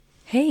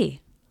Hey,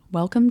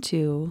 welcome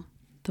to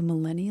the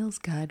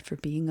Millennials Guide for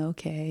Being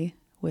Okay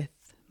with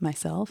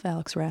myself,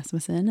 Alex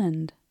Rasmussen,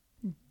 and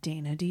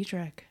Dana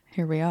Dietrich.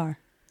 here we are.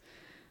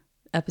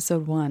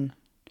 Episode 1.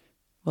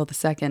 Well, the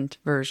second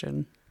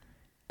version.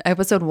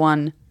 Episode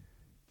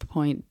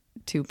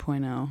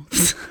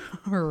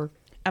 1.2.0. or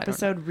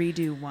Episode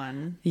redo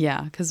 1.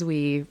 yeah, because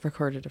we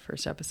recorded a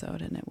first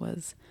episode and it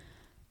was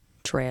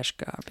trash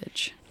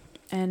garbage.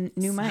 And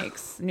new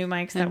mics that And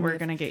we're we have-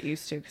 going to get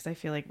used to because I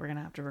feel like we're going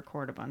to have to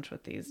record a bunch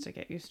with these to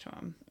get used to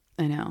them.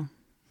 I know.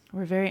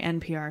 We're very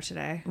NPR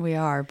today. We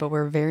are, but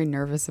we're very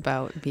nervous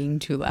about being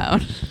too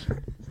loud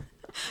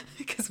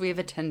because we have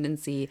a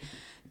tendency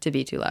to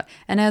be too loud.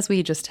 And as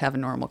we just have a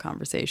normal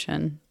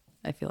conversation,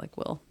 I feel like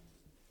we'll.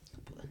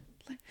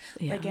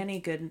 Yeah. Like any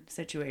good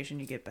situation,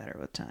 you get better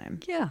with time.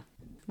 Yeah.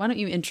 Why don't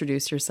you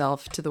introduce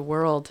yourself to the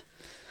world?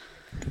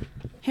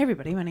 Hey,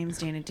 everybody. My name is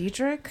Dana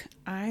Dietrich.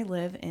 I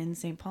live in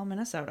St. Paul,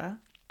 Minnesota.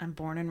 I'm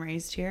born and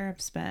raised here.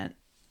 I've spent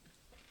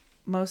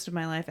most of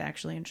my life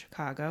actually in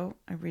Chicago.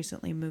 I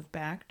recently moved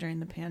back during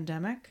the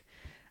pandemic.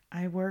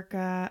 I work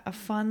a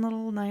fun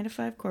little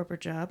 9-to-5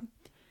 corporate job.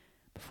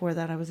 Before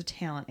that, I was a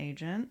talent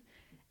agent,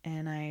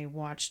 and I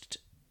watched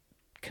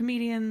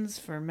comedians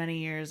for many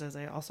years as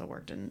I also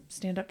worked in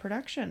stand-up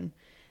production.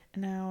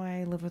 And now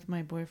I live with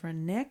my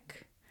boyfriend,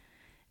 Nick,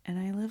 and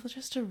I live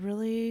just a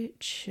really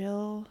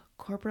chill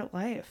corporate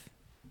life.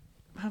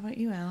 How about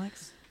you,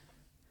 Alex?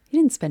 You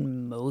didn't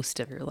spend most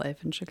of your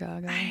life in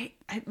Chicago.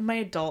 My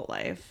adult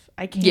life.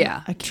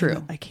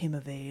 True. I came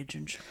of age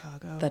in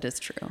Chicago. That is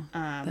true.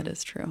 That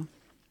is true.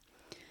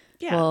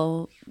 Yeah.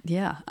 Well,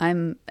 yeah,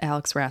 I'm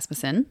Alex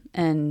Rasmussen,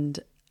 and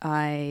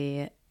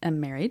I am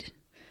married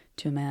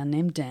to a man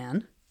named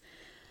Dan.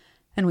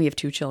 And we have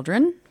 2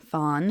 children,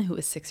 Fawn, who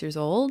is 6 years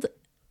old,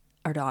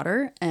 our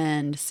daughter,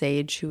 and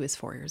Sage, who is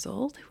 4 years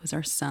old, who is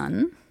our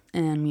son.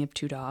 And we have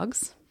 2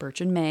 dogs,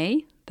 Birch and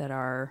May, that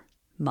are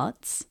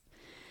mutts.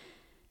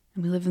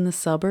 And we live in the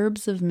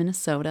suburbs of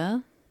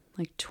Minnesota,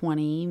 like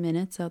 20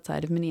 minutes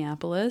outside of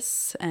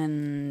Minneapolis.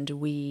 And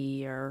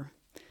we are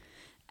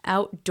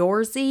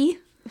outdoorsy,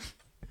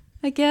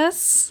 I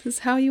guess, is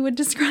how you would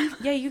describe it.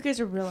 Yeah, you guys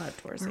are real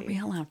outdoorsy. We're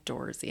real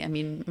outdoorsy. I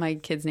mean, my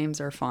kids' names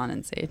are Fawn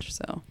and Sage,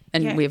 so.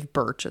 And Yeah. we have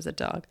Birch as a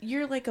dog.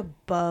 You're like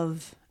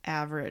above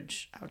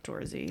average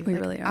outdoorsy. We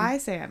Like, really are. I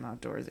say I'm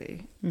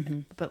outdoorsy,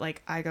 but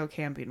like I go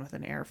camping with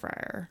an air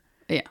fryer.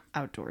 Yeah.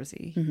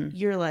 Outdoorsy.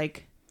 You're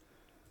like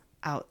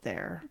out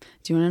there.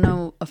 Do you want to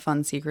know a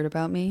fun secret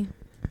about me?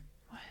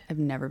 I've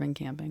never been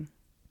camping.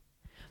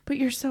 But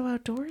you're so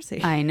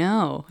outdoorsy. I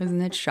know.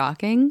 Isn't it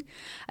shocking?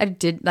 Can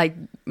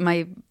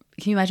you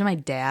imagine my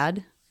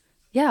dad?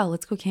 Yeah,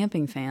 let's go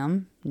camping,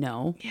 fam.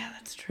 No. Yeah,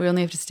 that's true. We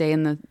only have to stay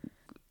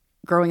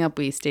growing up,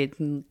 we stayed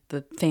in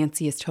the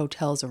fanciest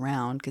hotels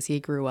around because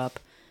he grew up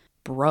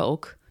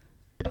broke.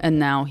 And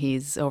now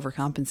he's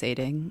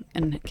overcompensating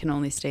and can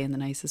only stay in the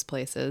nicest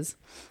places.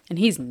 And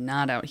he's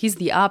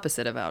the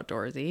opposite of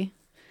outdoorsy.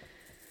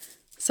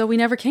 So we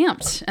never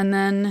camped. And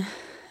then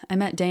I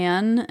met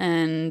Dan,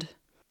 and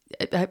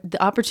the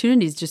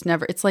opportunities just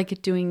never, it's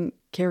like doing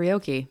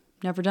karaoke.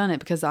 Never done it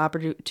because the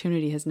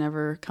opportunity has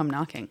never come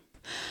knocking.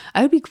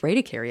 I would be great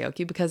at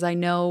karaoke because I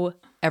know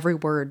every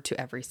word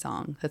to every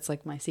song. That's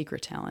like my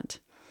secret talent,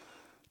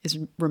 is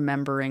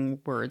remembering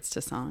words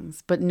to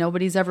songs. But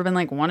nobody's ever been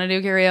like, want to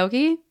do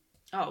karaoke?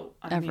 Oh,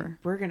 Ever. mean,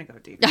 we're gonna go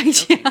deep.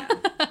 Okay,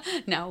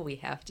 Now we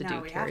have to do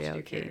now we have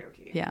karaoke. to do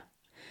karaoke. Yeah.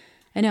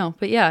 I know.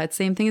 But yeah, it's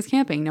the same thing as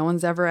camping. No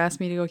one's ever asked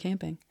me to go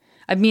camping.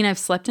 I mean, I've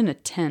slept in a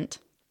tent.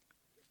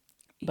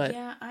 But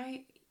Yeah,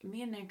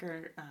 me and Nick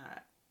are.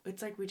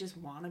 It's like we just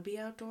want to be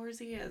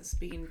outdoorsy. As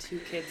being 2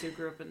 kids who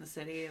grew up in the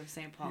city of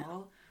St.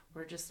 Paul,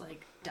 we're just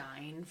like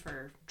dying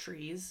for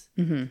trees.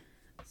 Mm-hmm.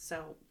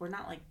 So we're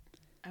not like,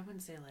 I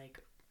wouldn't say like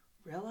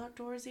real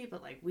outdoorsy,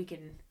 but like we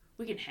can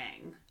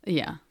hang.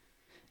 yeah.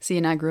 See,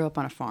 and I grew up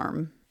on a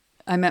farm.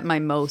 I'm at my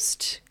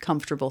most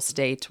comfortable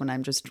state when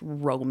I'm just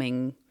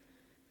roaming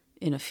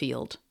in a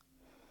field.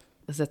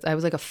 I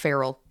was like a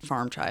feral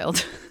farm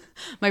child.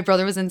 My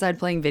brother was inside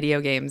playing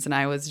video games, and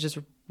I was just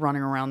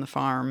running around the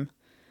farm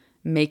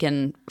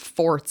making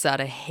forts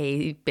out of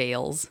hay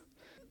bales.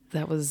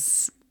 That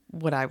was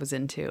what I was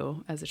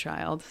into as a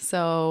child.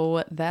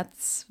 So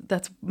that's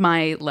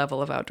my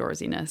level of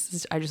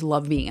outdoorsiness. I just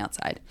love being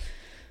outside.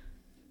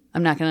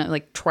 I'm not going to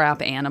like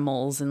trap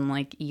animals and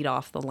like eat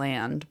off the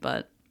land,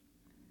 but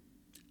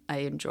I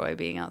enjoy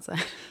being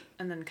outside.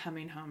 And then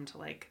coming home to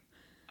like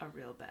a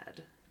real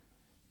bed.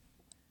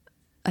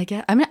 I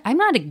guess I'm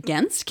not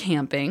against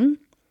camping.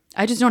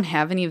 I just don't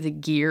have any of the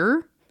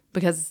gear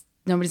because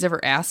nobody's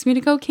ever asked me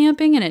to go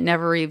camping, and it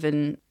never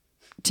even,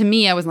 to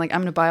me, I was like, I'm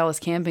going to buy all this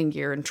camping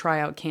gear and try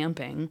out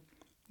camping,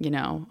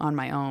 on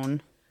my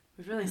own.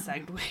 We've really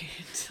segued.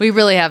 We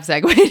really have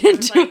segued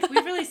into Like,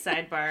 we've really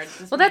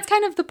sidebarred. Well, that's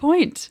kind of the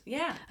point.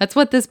 Yeah. That's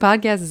what this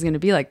podcast is going to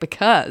be like,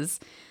 because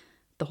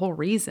the whole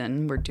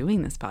reason we're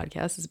doing this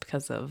podcast is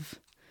because of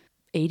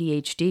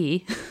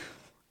ADHD,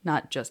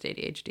 not just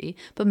ADHD,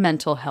 but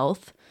mental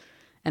health.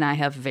 And I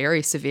have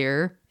very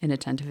severe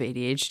inattentive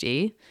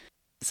ADHD.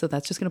 So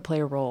that's just going to play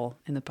a role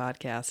in the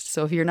podcast.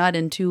 So if you're not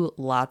into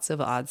lots of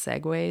odd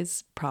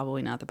segues,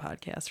 probably not the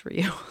podcast for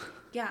you.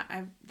 Yeah,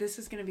 this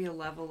is going to be a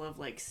level of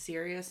like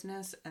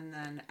seriousness and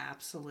then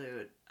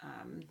absolute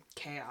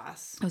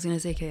chaos. I was going to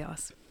say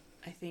chaos.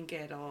 I think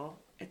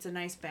it's a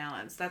nice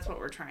balance. That's what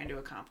we're trying to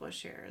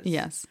accomplish here. Is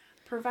Yes.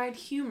 provide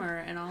humor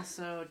and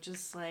also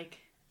just like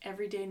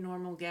everyday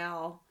normal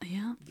gal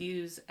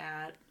views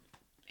at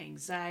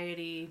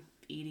anxiety,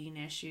 eating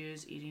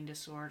issues, eating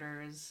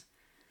disorders,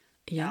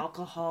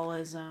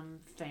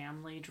 alcoholism,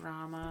 family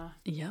drama.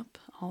 Yep,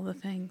 all the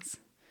things.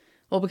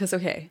 Well, because,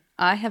 okay,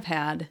 I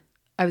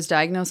was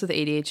diagnosed with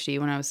ADHD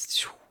when I was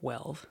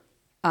 12.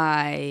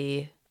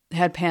 I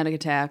had panic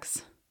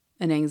attacks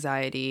and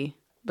anxiety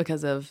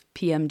because of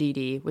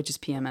PMDD, which is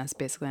PMS,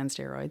 basically on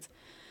steroids,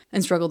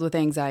 and struggled with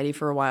anxiety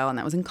for a while, and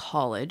that was in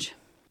college.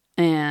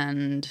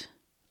 And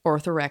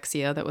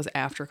orthorexia, that was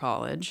after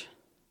college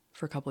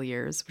for a couple of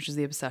years, which is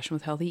the obsession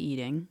with healthy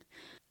eating.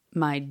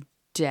 My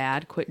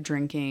dad quit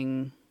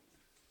drinking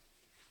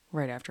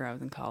right after I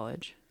was in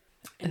college.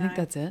 I think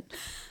that's it.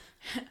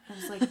 I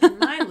was like, in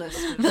my list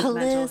of The mental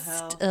list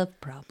health of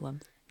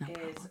problems.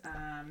 is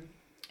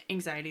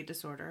anxiety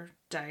disorder,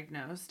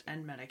 diagnosed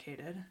and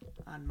medicated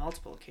on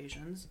multiple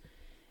occasions,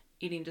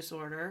 eating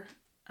disorder,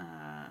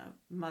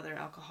 mother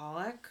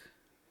alcoholic,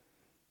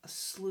 a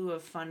slew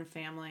of fun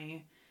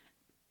family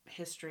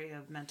history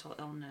of mental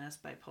illness,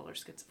 bipolar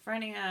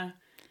schizophrenia,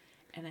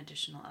 and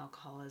additional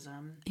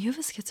alcoholism. You have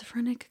a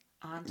schizophrenic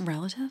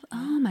relative?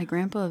 Oh,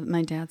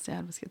 my dad's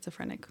dad was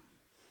schizophrenic.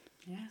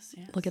 Yes.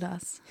 Look at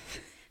us.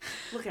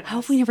 Look at How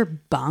us. have we never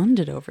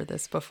bonded over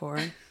this before?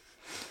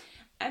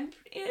 And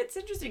it's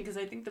interesting because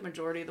I think the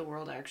majority of the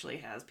world actually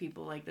has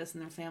people like this in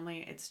their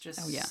family. It's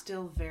just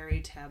still very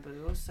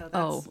taboo. So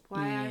that's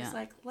why I was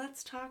like,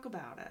 let's talk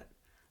about it.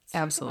 Let's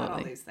Absolutely. talk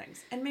about all these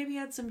things. And maybe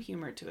add some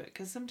humor to it.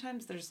 Because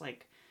sometimes there's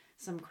like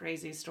some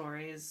crazy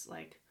stories.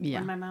 Like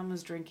when my mom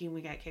was drinking,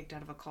 we got kicked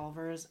out of a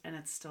Culver's. And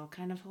it's still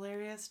kind of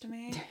hilarious to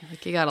me.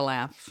 Like, you gotta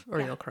laugh or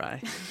you'll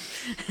cry.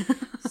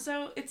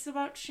 So it's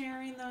about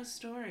sharing those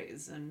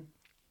stories and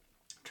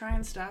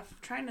trying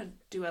to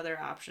do other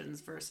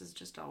options versus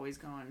just always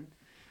going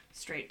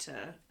straight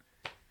to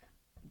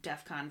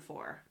DEFCON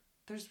 4.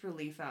 There's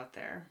relief out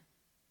there.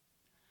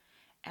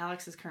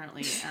 Alex is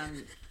currently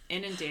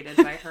inundated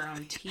by her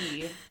own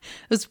tea. It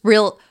was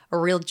a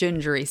real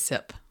gingery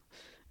sip.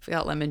 I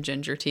got lemon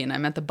ginger tea, and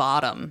I'm at the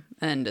bottom,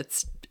 and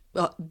it's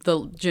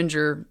the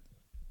ginger.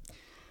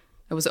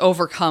 I was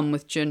overcome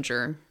with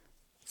ginger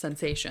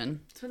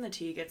sensation. It's when the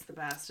tea gets the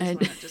best. It's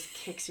when it just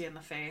kicks you in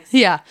the face.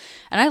 Yeah,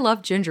 and I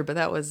love ginger, but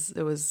that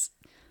was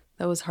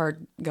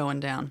hard going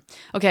down.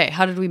 Okay,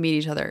 how did we meet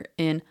each other?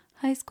 In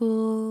high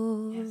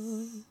school.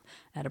 Yes.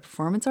 At a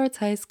performance arts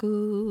high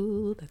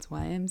school. That's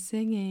why I'm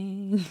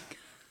singing.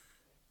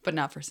 But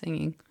not for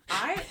singing.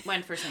 I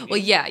went for singing. Well,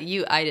 yeah,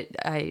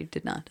 I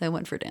did not. I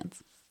went for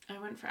dance. I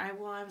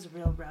was a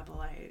real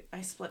rebel.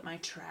 I split my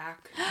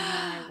track and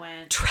then I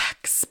went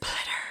Track splitter.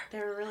 They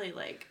were really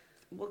like,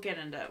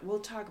 we'll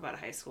talk about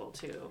high school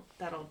too.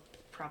 That'll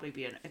probably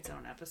be its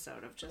own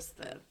episode of just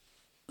the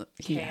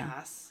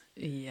chaos.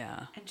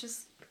 Yeah. And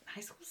just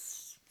high school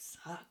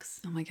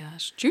sucks. Oh my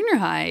gosh. Junior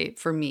high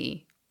for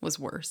me was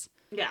worse.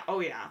 Yeah. Oh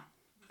yeah.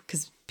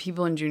 Because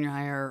people in junior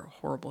high are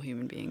horrible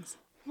human beings.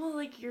 Well,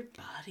 like your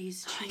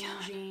body's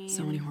changing.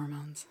 So many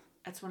hormones.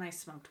 That's when I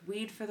smoked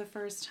weed for the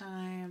first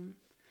time.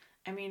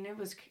 I mean, it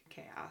was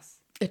chaos.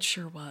 It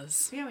sure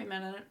was. Yeah, we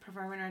met at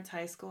Performing Arts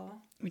High School.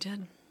 We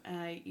did.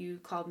 You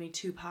called me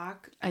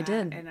Tupac. I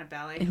did. In a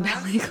ballet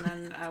class.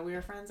 And then we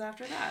were friends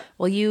after that.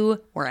 Well,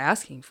 you were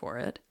asking for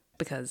it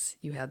because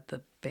you had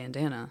the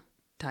bandana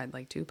tied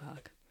like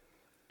Tupac.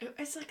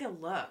 It's like a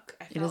look.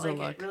 I felt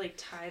like it really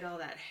tied all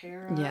that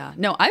hair up. Yeah.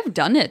 No, I've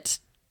done it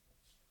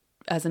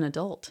as an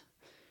adult.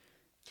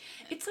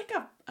 It's like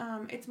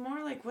it's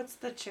more like, what's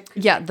the chick?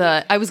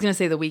 Yeah, I was going to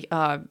say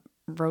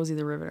Rosie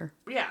the Riveter.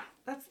 Yeah,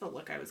 that's the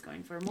look I was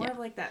going for. More of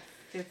like that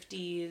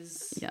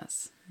 50s.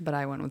 Yes, but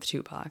I went with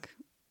Tupac.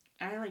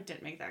 I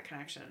didn't make that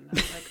connection. I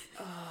was like,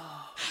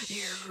 oh,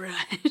 You're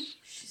right.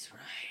 she's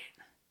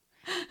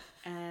right.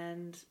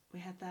 And we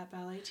had that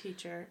ballet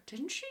teacher.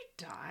 Didn't she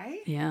die?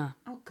 Yeah.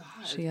 Oh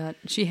God.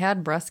 She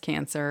had breast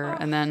cancer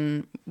and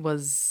then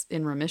was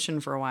in remission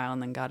for a while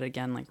and then got it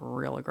again, like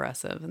real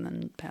aggressive, and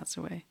then passed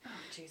away. Oh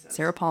Jesus.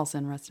 Sarah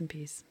Paulson, rest in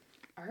peace.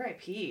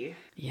 R.I.P.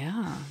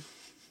 Yeah.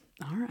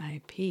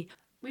 R.I.P.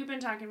 We've been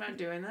talking about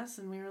doing this,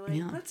 and we were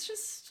like,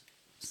 let's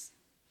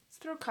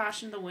throw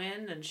caution to the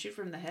wind and shoot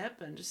from the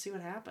hip and just see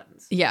what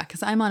happens. Yeah,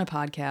 because I'm on a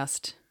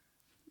podcast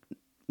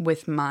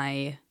with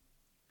my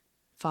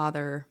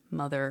father,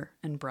 mother,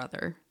 and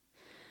brother.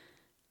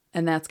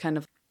 And that's kind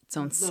of its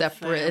own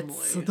separate...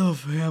 The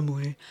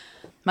family.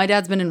 My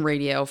dad's been in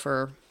radio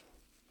for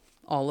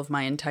all of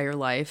my entire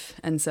life.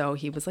 And so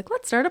he was like,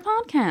 let's start a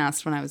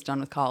podcast when I was done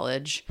with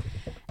college.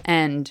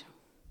 And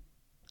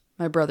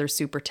my brother's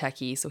super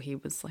techie, so he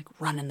was like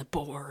running the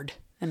board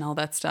and all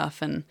that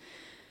stuff. And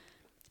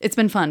it's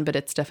been fun, but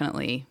it's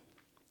definitely,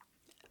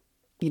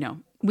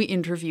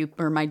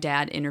 my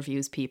dad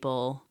interviews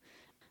people.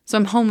 So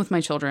I'm home with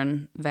my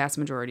children vast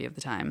majority of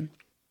the time.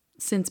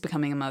 Since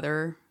becoming a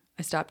mother,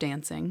 I stopped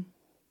dancing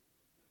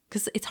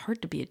because it's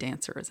hard to be a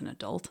dancer as an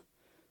adult,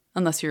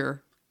 unless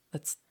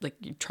that's like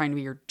you're trying to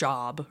be your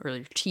job or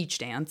you teach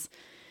dance,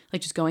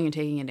 like just going and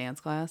taking a dance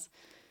class.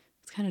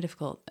 It's kind of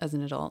difficult as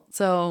an adult.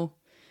 So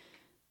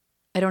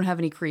I don't have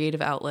any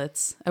creative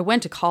outlets. I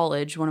went to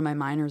college. One of my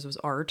minors was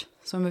art.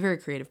 So I'm a very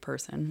creative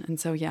person. And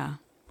so, yeah.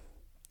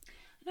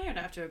 I would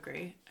have to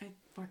agree.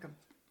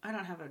 I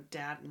don't have a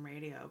dad in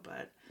radio,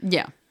 but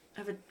Yeah.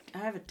 I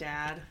have a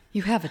dad.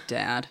 You have a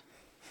dad.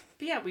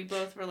 But yeah, we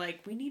both were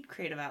like, we need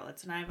creative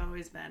outlets. And I've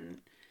always been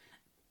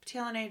a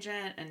talent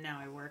agent, and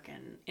now I work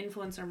in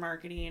influencer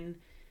marketing.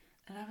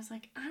 And I was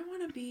like, I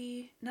want to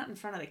be not in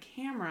front of the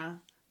camera,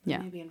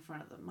 but maybe in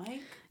front of the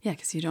mic. Yeah,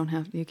 because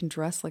you can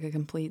dress like a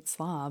complete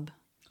slob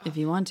if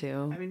you want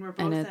to. I mean, we're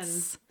both in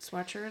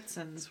sweatshirts.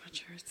 I'm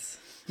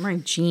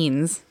wearing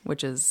jeans,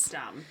 which is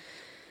dumb.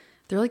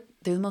 They're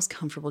the most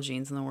comfortable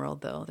jeans in the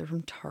world, though. They're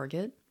from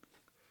Target,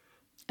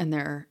 and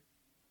they're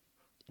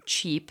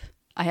cheap.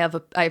 I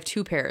have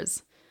 2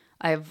 pairs.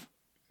 I have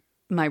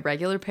my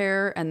regular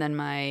pair, and then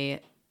I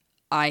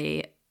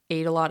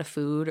ate a lot of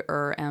food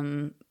or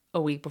am a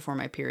week before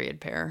my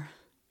period pair.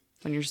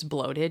 When you're just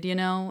bloated,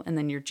 and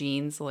then your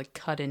jeans will like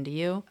cut into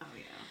you. Oh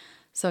yeah.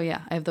 So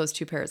yeah, I have those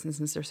 2 pairs, and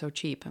since they're so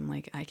cheap, I'm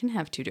like, I can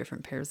have 2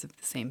 different pairs of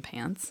the same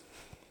pants.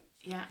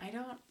 Yeah, I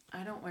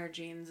don't wear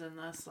jeans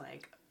unless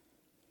like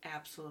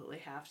absolutely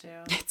have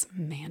to. It's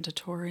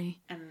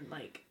mandatory. And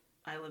like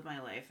I live my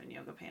life in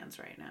yoga pants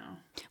right now.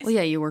 Well,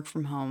 yeah, you work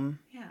from home.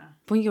 Yeah.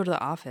 But when you go to the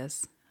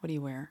office, what do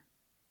you wear?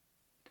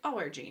 I'll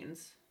wear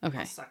jeans. Okay.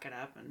 I'll suck it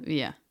up and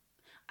yeah.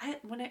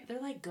 They're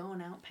like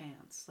going out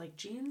pants. Like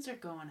jeans are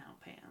going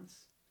out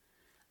pants.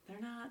 They're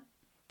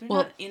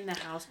not in the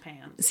house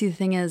pants. See, the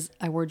thing is,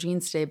 I wore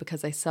jeans today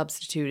because I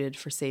substituted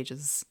for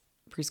Sage's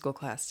preschool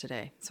class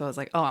today. So I was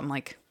like, oh, I'm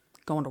like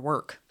going to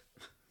work.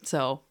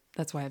 So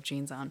that's why I have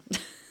jeans on.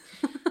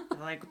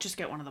 Like, just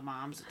get one of the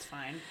moms. It's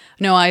fine.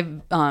 No,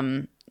 I've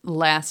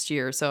last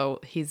year. So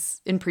he's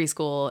in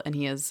preschool and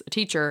he is a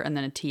teacher and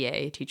then a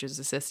TA, teacher's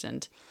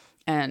assistant.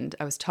 And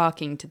I was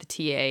talking to the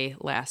TA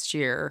last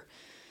year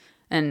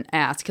and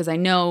asked, because I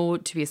know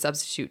to be a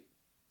substitute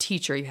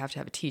teacher, you have to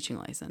have a teaching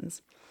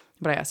license.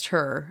 But I asked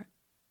her,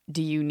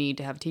 do you need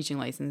to have a teaching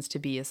license to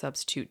be a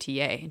substitute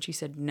TA? And she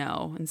said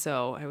no. And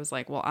so I was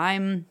like, well,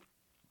 I'm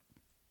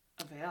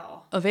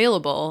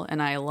available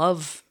and I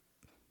love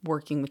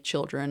working with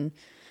children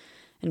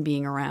and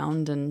being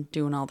around and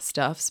doing all the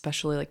stuff,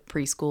 especially like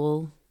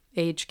preschool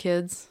age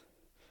kids.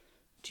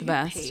 Do you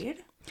get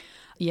paid?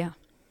 Yeah.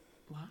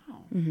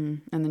 Wow. Mm-hmm.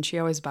 And then she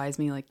always buys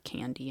me like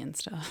candy and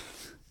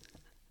stuff.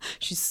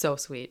 She's so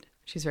sweet.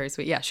 She's very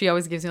sweet. Yeah, she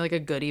always gives me like a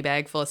goodie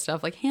bag full of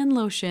stuff like hand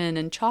lotion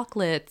and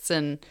chocolates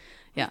and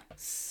yeah.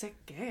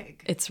 Sick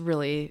gig. It's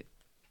really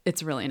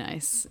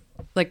nice.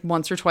 Like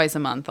once or twice a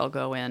month I'll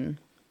go in.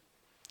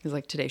 Because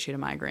like today she had a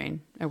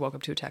migraine. I woke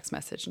up to a text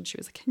message and she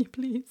was like, "Can you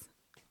please?"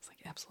 I was like,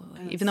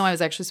 "Absolutely." Even though I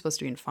was actually supposed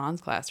to be in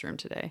Fawn's classroom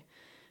today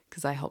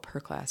because I help her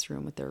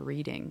classroom with their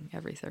reading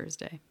every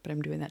Thursday. But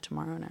I'm doing that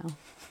tomorrow now.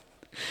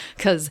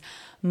 Because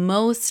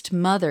most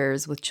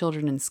mothers with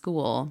children in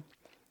school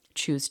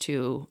choose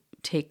to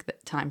take the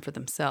time for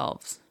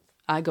themselves.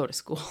 I go to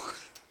school.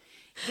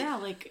 Yeah,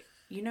 like,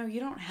 you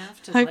don't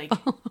have to like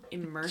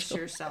immerse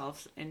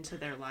yourself into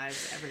their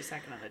lives every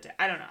second of the day.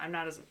 I don't know.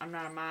 I'm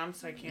not a mom,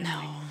 so I can't.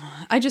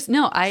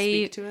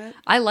 Speak to it.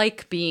 I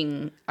like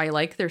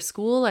their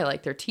school. I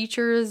like their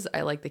teachers.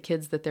 I like the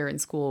kids that they're in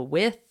school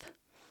with.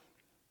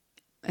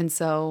 And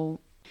so,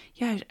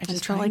 yeah, I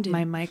just felt like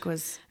my mic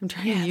was. I'm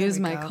trying to use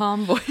my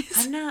calm voice.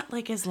 I'm not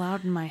like as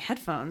loud in my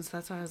headphones.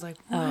 That's why I was like,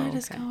 what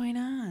is going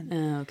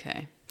on?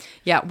 Okay.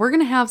 Yeah, we're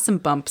going to have some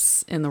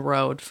bumps in the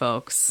road,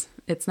 folks.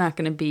 It's not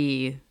going to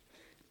be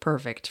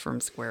perfect from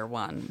square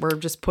one. We're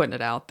just putting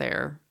it out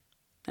there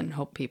and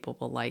hope people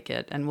will like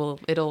it. And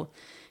it'll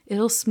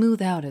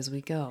smooth out as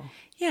we go.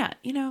 Yeah,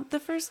 the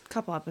first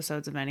couple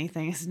episodes of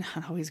anything is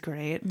not always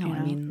great. No, I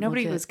mean,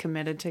 nobody was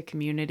committed to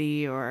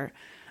Community or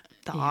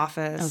The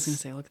Office. I was going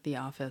to say, look at The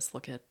Office,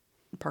 look at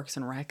Parks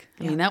and Rec.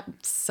 I mean, that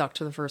sucked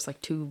for the first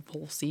 2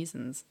 whole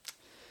seasons.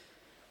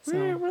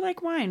 So, we're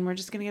like wine. We're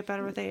just going to get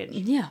better with age.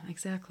 Yeah,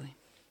 exactly.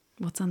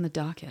 What's on the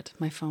docket?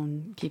 My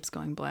phone keeps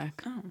going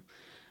black. Oh.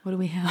 What do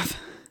we have?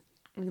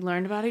 We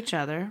learned about each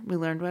other. We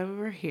learned why we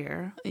were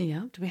here.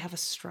 Yeah. Do we have a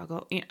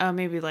struggle?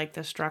 Maybe like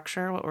the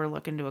structure, what we're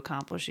looking to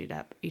accomplish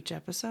each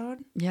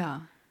episode?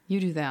 Yeah. You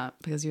do that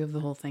because you have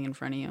the whole thing in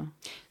front of you.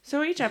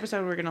 So each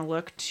episode we're going to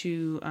look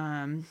to,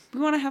 we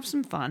want to have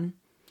some fun.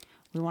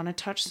 We want to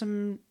touch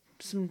some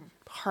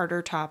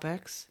harder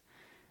topics.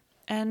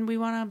 And we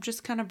want to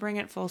just kind of bring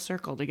it full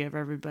circle to give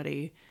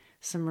everybody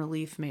some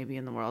relief maybe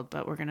in the world.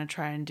 But we're going to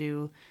try and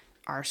do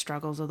our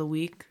struggles of the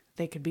week.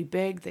 They could be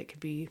big. They could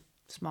be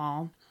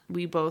small.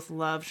 We both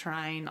love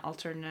trying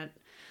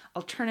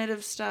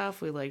alternative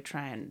stuff. We like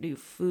trying new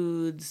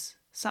foods,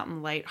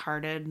 something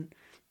lighthearted.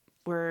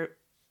 We're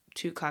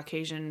 2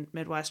 Caucasian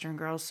Midwestern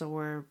girls, so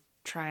we're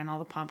trying all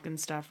the pumpkin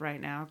stuff right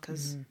now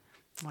because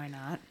why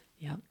not?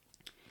 Yep.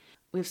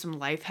 We have some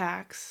life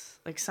hacks.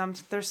 Like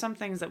there's some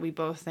things that we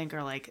both think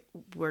are like,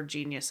 we're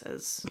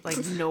geniuses.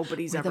 Like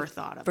nobody's ever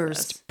thought of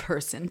First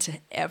person to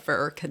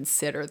ever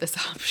consider this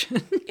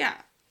option. Yeah.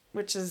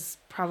 Which is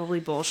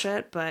probably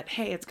bullshit, but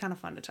hey, it's kind of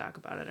fun to talk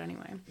about it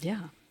anyway.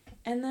 Yeah.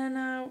 And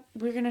then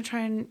we're going to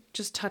try and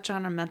just touch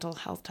on a mental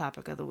health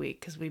topic of the week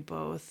because we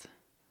both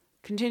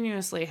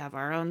continuously have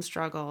our own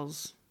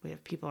struggles. We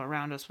have people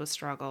around us with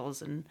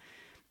struggles, and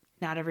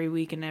not every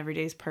week and every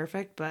day is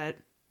perfect, but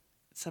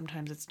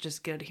sometimes it's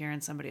just good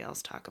hearing somebody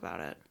else talk about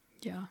it.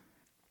 Yeah.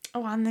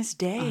 Oh, on this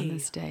day. On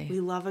this day.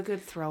 We love a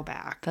good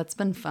throwback. That's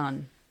been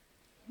fun.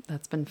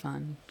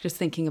 Just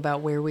thinking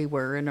about where we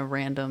were in a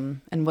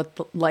random and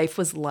what life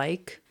was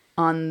like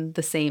on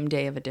the same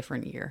day of a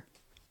different year.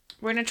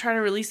 We're going to try to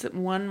release it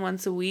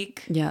once a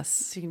week. Yes.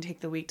 So you can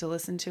take the week to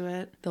listen to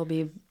it. There'll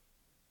be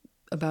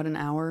about an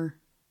hour.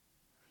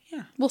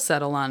 Yeah. We'll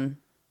settle on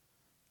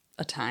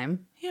a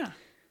time. Yeah.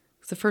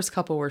 The first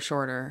couple were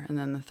shorter, and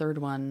then the third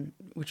one,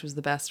 which was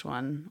the best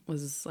one,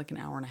 was like an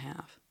hour and a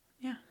half.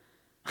 Yeah.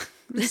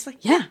 Just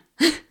like, yeah.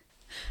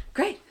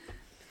 Great.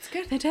 It's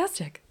good.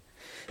 Fantastic.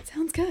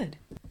 Sounds good.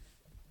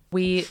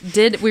 We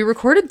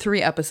recorded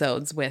 3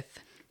 episodes with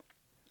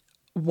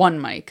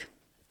one mic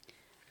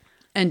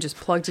and just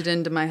plugged it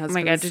into my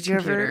husband's computer. Did you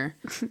ever?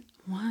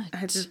 What?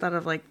 I just thought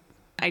of like,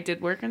 I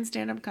did work in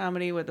stand-up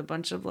comedy with a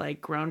bunch of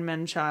like grown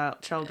men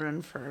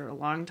children for a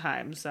long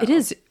time. So it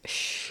is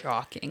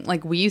shocking.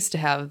 Like we used to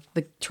have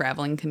the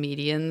traveling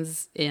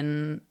comedians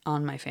on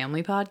my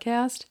family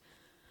podcast.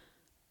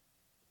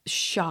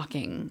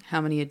 Shocking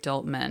how many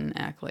adult men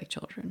act like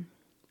children.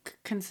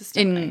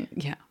 Consistently.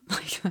 Yeah,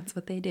 like that's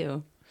what they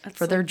do That's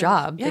for their like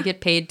job. yeah. They get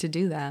paid to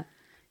do that.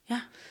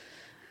 Yeah.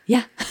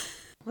 Yeah.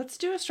 Let's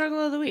do a struggle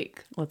of the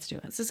week. Let's do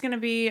it. This is going to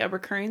be a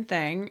recurring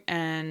thing,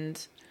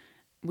 and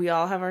we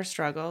all have our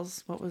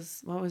struggles. What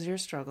was your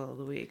struggle of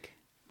the week?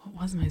 What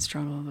was my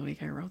struggle of the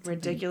week? I wrote something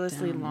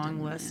Ridiculously down, long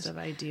didn't I? list of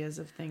ideas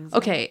of things.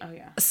 Okay. Oh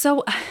yeah.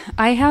 So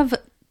I have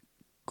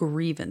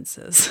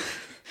grievances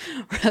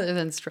rather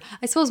than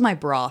I suppose my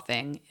bra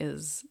thing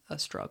is a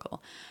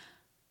struggle.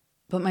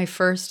 But my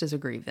first is a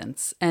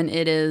grievance, and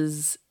it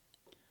is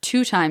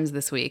 2 times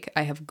this week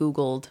I have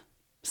Googled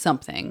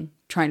something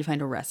trying to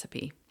find a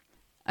recipe.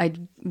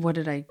 What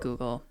did I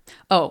Google?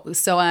 Oh,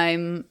 so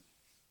I'm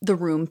the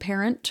room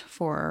parent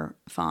for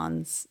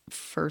Fawn's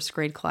first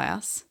grade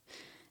class.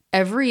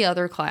 Every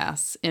other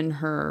class in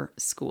her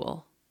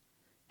school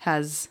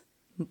has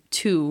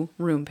 2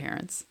 room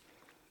parents.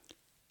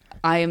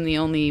 I am the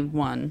only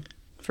one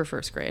for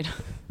first grade.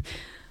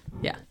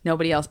 Yeah,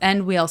 nobody else.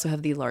 And we also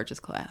have the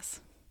largest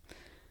class.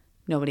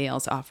 Nobody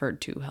else offered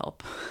to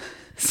help.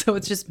 So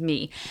it's just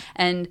me.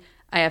 And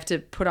I have to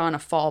put on a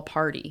fall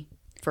party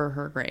for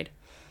her grade.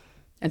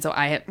 And so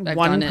I've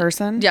one done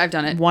person? it. Yeah, I've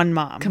done it. One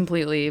mom.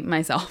 Completely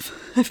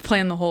myself. I've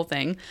planned the whole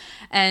thing.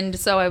 And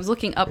so I was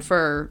looking up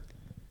for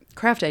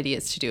craft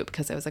ideas to do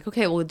because I was like,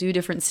 okay, we'll do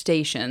different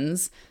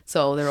stations.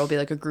 So there will be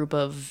like a group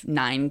of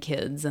 9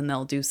 kids and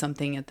they'll do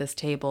something at this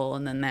table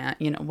and then that,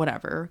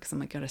 whatever. Because I'm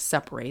like, gotta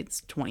separate.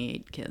 It's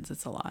 28 kids.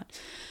 It's a lot.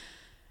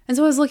 And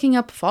so I was looking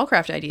up fall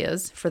craft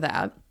ideas for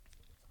that.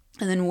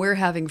 And then we're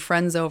having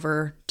friends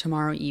over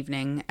tomorrow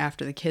evening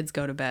after the kids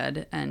go to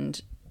bed.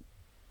 And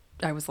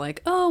I was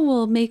like, oh,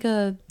 we'll make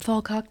a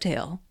fall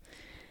cocktail.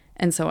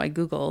 And so I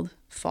Googled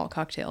fall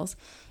cocktails.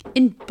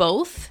 In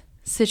both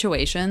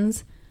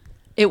situations,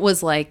 it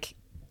was like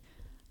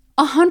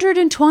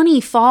 120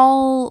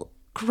 fall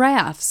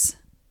crafts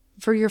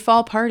for your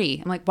fall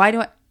party. I'm like, why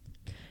do I...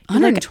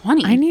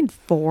 120? I need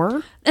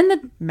 4 And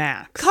the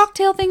max.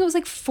 cocktail thing, it was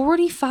like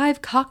 45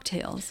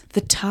 cocktails.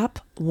 The top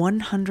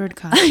 100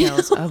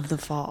 cocktails of the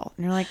fall.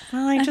 And you're like,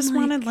 well, I just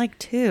wanted like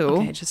 2.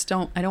 Okay,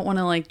 I don't want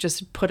to like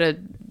just put a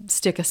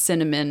stick of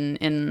cinnamon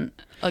in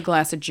a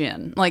glass of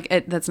gin. Like,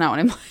 that's not what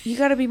I'm like. You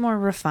got to be more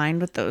refined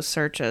with those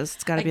searches.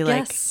 It's got to be I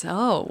like guess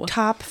so.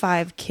 top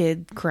 5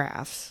 kid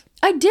crafts.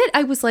 I did.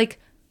 I was like,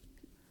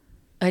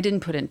 I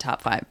didn't put in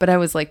top 5, but I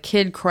was like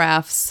kid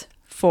crafts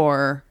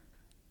for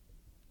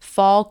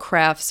fall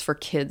crafts for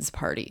kids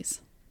parties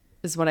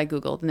is what I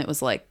Googled. And it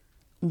was like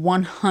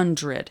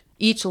 100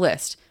 each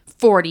list,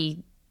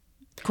 40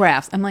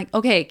 crafts. I'm like,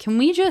 okay, can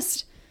we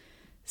just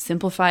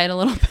simplify it a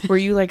little bit? Were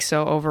you like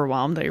so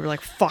overwhelmed that you were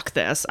like, fuck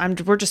this.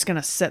 We're just going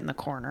to sit in the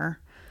corner.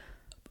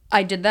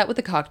 I did that with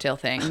the cocktail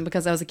thing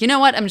because I was like, you know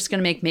what? I'm just going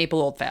to make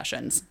maple old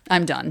fashions.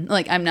 I'm done.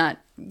 Like, I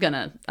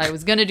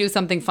was going to do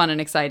something fun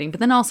and exciting, but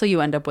then also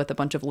you end up with a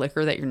bunch of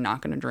liquor that you're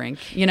not going to drink.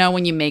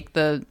 When you make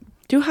the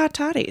do hot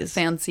toddies,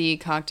 fancy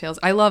cocktails.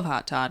 I love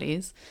hot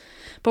toddies,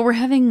 but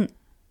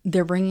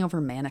they're bringing over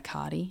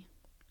manicotti.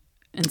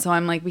 And so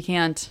I'm like, we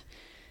can't,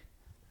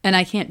 and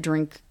I can't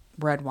drink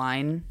red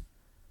wine.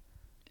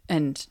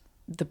 And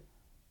the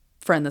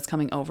friend that's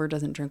coming over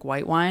doesn't drink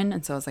white wine.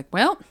 And so I was like,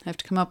 well, I have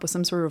to come up with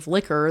some sort of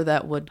liquor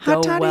that would go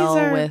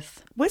well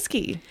with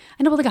whiskey.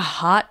 I know, but like a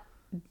hot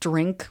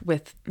drink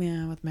with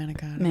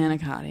manicotti.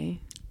 Manicotti.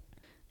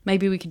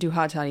 Maybe we could do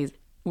hot toddies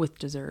with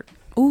dessert.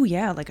 Oh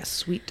yeah, like a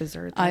sweet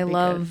dessert.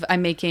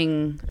 I'm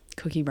making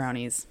cookie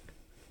brownies.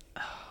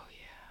 Oh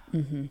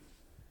yeah. Mm-hmm.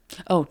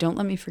 Oh, don't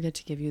let me forget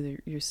to give you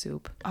your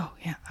soup. Oh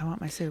yeah, I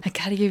want my soup. I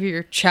gotta give you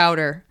your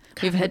chowder.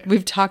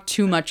 We've talked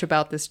too much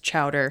about this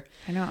chowder.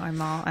 I know.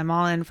 I'm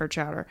all in for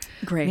chowder.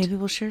 Great. Maybe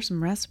we'll share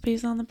some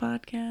recipes on the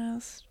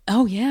podcast.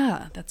 Oh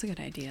yeah, that's a good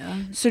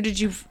idea. So did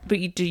you?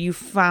 But do you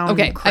found?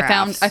 Okay,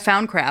 crafts? I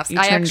found crafts. You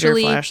I turned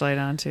actually your flashlight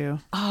on too.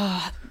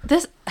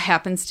 This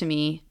happens to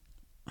me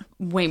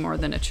way more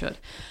than it should.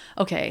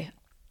 Okay,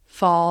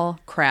 fall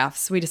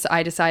crafts.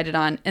 I decided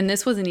on, and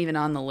this wasn't even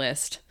on the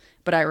list,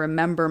 but I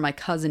remember my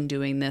cousin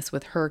doing this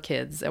with her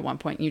kids at one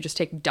point. You just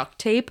take duct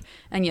tape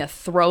and you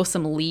throw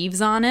some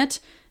leaves on it,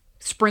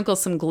 sprinkle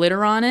some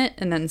glitter on it,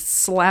 and then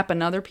slap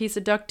another piece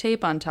of duct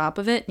tape on top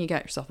of it, and you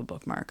got yourself a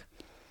bookmark.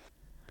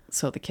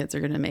 So the kids are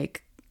going to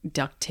make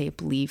duct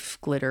tape, leaf,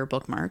 glitter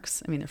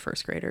bookmarks. I mean, they're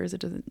first graders.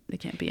 It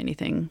can't be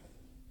anything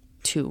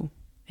too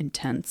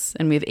intense.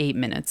 And we have 8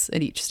 minutes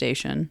at each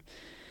station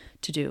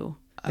to do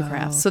the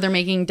crafts. So they're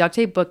making duct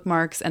tape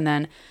bookmarks, and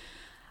then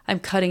I'm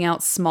cutting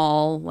out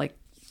small, like,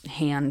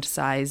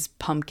 hand-sized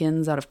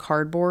pumpkins out of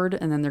cardboard,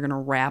 and then they're going to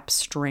wrap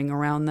string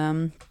around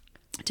them,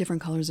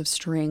 different colors of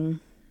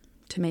string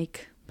to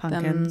make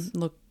Pumpkins.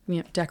 them look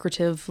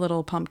decorative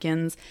little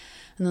pumpkins.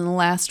 And then the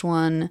last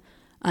one,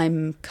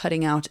 I'm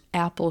cutting out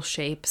apple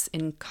shapes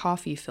in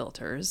coffee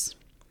filters,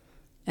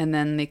 and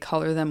then they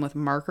color them with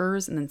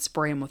markers and then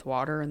spray them with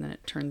water, and then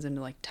it turns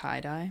into like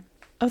tie-dye.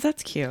 Oh,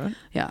 that's cute.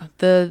 Yeah,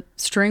 the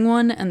string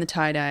one and the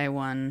tie-dye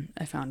one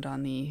I found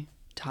on the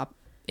top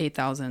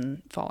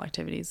 8,000 fall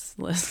activities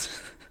list.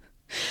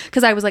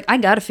 Because I was like, I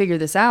got to figure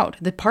this out.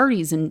 The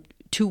party's in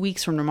 2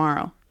 weeks from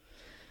tomorrow.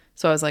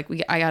 So I was like,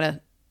 I got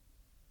to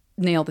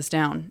nail this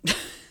down.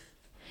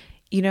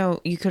 You know,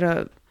 you could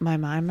have, I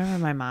remember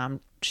my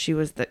mom, she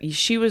was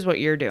what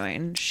you're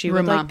doing. She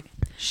would Mom.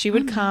 she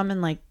would come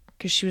and like,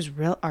 because she was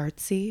real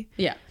artsy.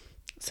 Yeah.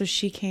 So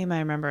she came, I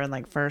remember, in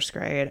like first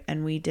grade,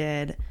 and we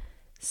did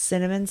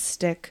cinnamon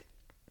stick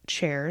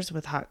chairs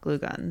with hot glue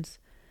guns.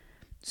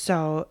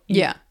 So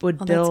you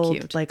would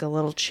build like a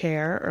little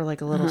chair or like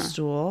a little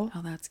stool.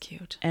 Oh, that's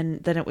cute.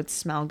 And then it would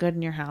smell good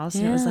in your house.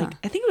 And it was like,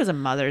 I think it was a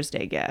Mother's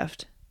Day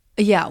gift.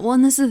 Yeah, well,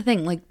 and this is the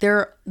thing. Like,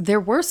 there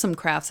were some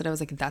crafts that I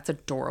was like, that's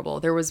adorable.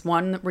 There was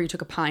one where you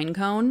took a pine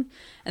cone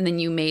and then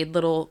you made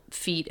little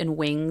feet and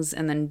wings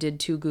and then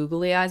did 2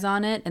 googly eyes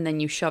on it, and then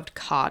you shoved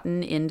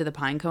cotton into the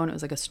pine cone. It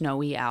was like a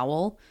snowy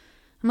owl.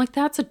 I'm like,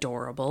 that's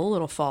adorable.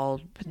 Little fall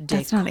decor.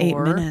 That's not 8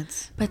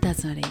 minutes. But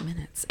that's not 8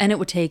 minutes. And it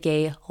would take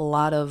a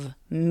lot of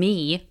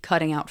me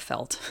cutting out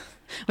felt,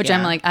 which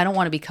I'm like, I don't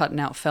want to be cutting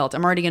out felt.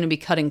 I'm already going to be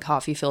cutting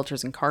coffee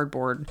filters and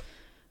cardboard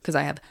because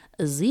I have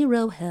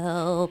 0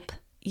 help.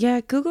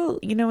 Yeah, Google,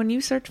 you know, when you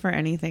search for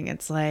anything,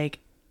 it's like,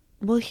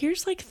 well,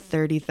 here's like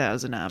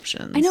 30,000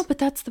 options. I know, but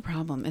that's the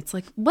problem. It's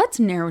like, let's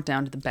narrow it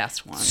down to the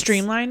best ones.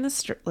 Streamline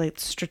this, like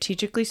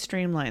strategically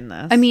streamline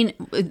this. I mean,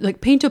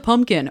 like paint a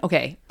pumpkin.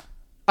 Okay.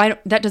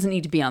 That doesn't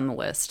need to be on the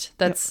list.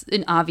 That's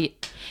an obvious.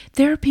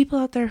 There are people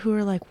out there who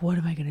are like, what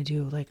am I going to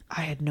do? Like,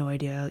 I had no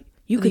idea.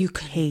 You could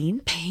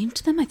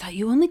paint them? I thought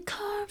you only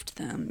carved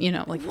them. You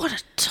know, like, what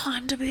a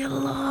time to be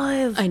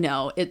alive. I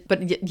know it,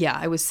 but yeah,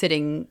 I was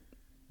sitting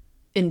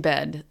in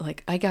bed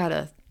like, I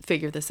gotta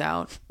figure this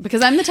out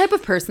because I'm the type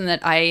of person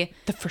that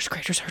the first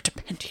graders are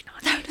depending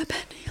on it.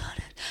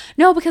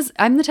 No, because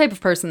I'm the type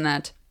of person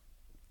that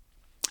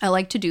I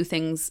like to do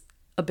things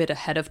a bit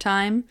ahead of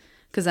time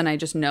because then I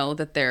just know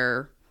that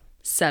they're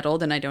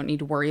settled and I don't need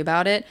to worry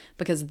about it,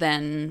 because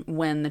then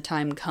when the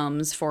time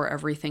comes for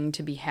everything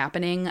to be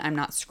happening, I'm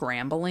not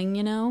scrambling,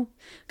 you know,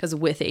 because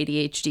with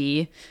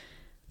ADHD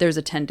there's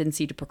a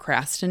tendency to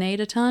procrastinate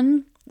a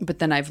ton. But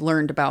then I've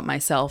learned about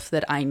myself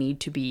that I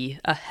need to be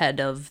ahead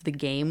of the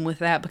game with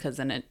that, because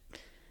then it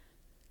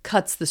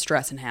cuts the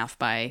stress in half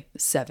by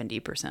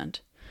 70%.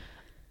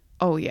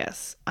 Oh,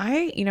 yes.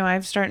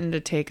 I've started to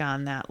take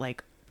on that,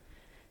 like,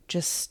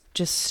 just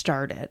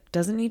start it.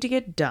 Doesn't need to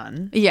get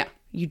done. Yeah.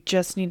 You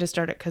just need to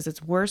start it, because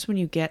it's worse when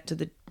you get to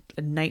the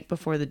night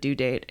before the due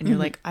date and you're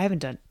like, I haven't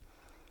done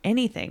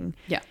anything.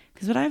 Yeah.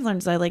 Because what I've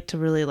learned is I like to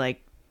really,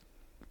 like,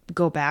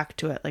 go back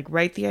to it. Like,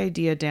 write the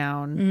idea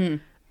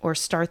down. Or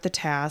start the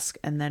task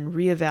and then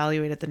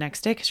reevaluate it the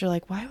next day, because you're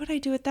like, why would I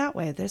do it that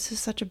way? This is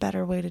such a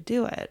better way to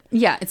do it.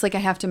 Yeah, it's like I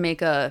have to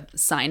make a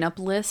sign-up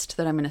list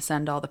that I'm going to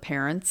send all the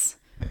parents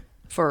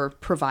for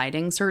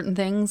providing certain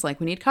things.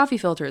 Like, we need coffee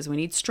filters, we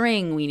need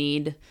string,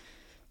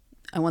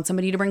 I want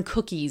somebody to bring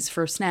cookies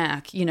for a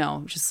snack, you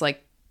know, just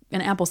like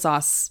an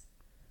applesauce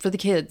for the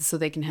kids so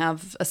they can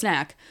have a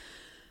snack.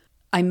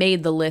 I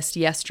made the list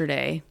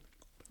yesterday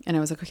and I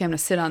was like, okay, I'm going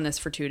to sit on this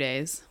for 2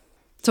 days.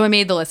 So I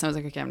made the list and I was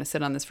like, okay, I'm going to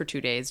sit on this for 2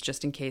 days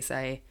just in case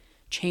I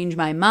change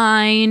my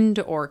mind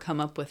or come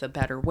up with a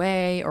better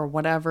way or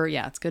whatever.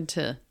 Yeah, it's good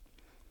to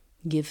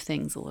give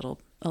things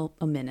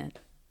a minute.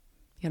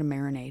 You got to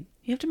marinate.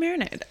 You have to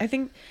marinate. I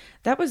think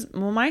that was,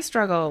 my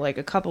struggle like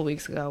a couple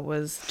weeks ago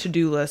was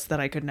to-do lists that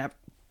I could never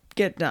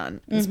get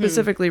done,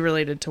 specifically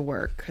related to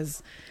work.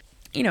 Because,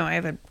 you know, I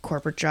have a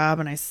corporate job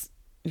and I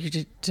You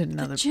did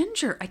another.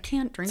 Ginger. I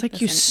can't drink. It's like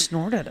this you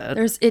anymore. snorted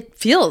it. It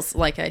feels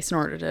like I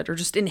snorted it or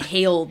just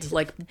inhaled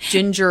like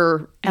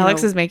ginger.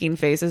 Alex is making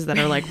faces that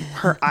are like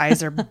her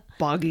eyes are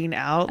bugging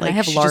out. And like I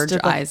have she just large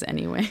did, eyes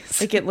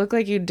anyways. Like it looked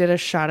like you did a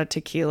shot of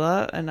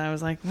tequila, and I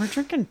was like, "We're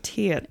drinking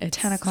tea at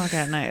 10 o'clock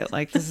at night.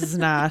 Like this is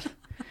not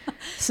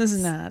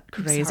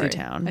crazy Sorry.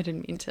 town." I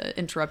didn't mean to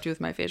interrupt you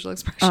with my facial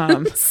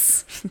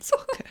expressions. It's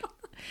all good.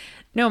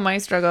 No, my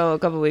struggle a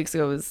couple of weeks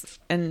ago was,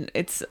 and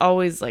it's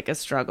always like a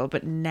struggle,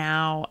 but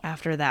now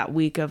after that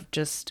week of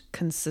just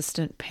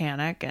consistent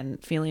panic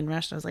and feeling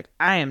rushed, I was like,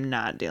 I am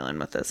not dealing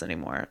with this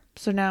anymore.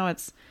 So now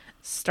it's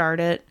start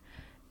it,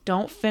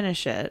 don't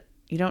finish it.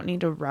 You don't need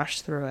to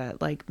rush through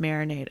it, like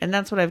marinate. And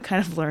that's what I've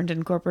kind of learned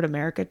in corporate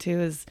America too,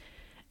 is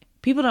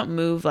people don't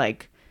move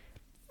like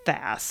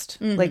fast.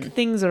 Mm-hmm. Like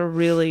things are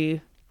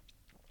really,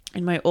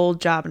 in my old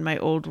job, in my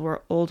old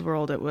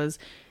world, it was,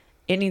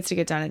 it needs to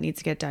get done. It needs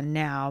to get done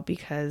now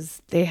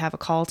because they have a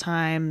call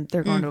time.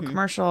 They're going to a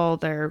commercial.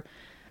 The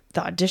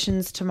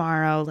auditions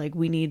tomorrow. Like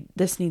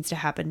this needs to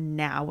happen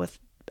now with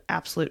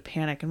absolute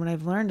panic. And what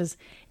I've learned is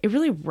it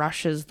really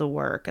rushes the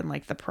work and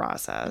like the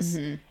process,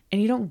 and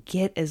you don't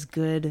get as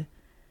good.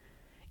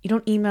 You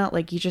don't email,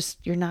 like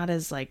you're not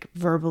as like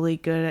verbally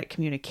good at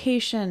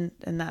communication.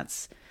 And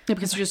that's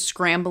because you're just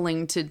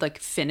scrambling to like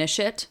finish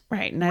it.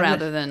 Right. And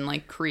rather than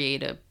like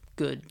create a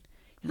good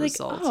like,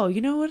 result. oh,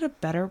 you know what? A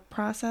better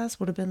process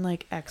would have been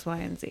like X, Y,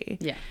 and Z.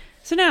 Yeah.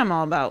 So now I'm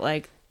all about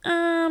like,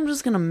 I'm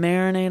just going to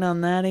marinate on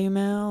that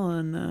email.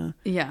 And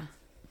yeah.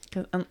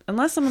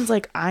 Unless someone's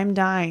like, I'm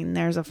dying,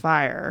 there's a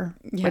fire.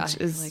 Yeah. Which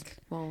is like,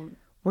 well,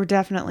 we're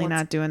definitely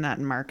not doing that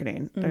in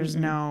marketing. There's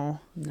no,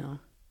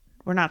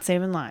 we're not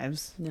saving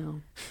lives.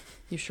 No,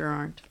 you sure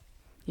aren't.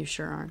 You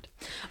sure aren't.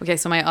 Okay.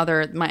 So my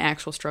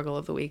actual struggle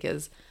of the week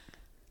is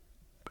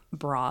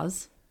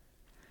bras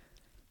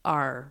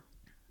are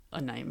a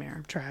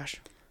nightmare.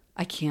 Trash.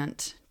 I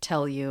can't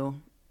tell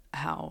you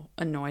how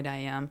annoyed I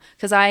am.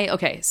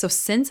 So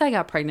since I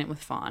got pregnant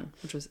with Fawn,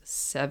 which was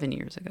 7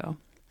 years ago,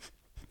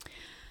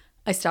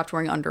 I stopped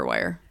wearing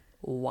underwire.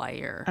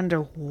 Wire.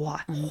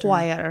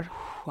 Wire.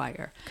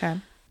 Okay.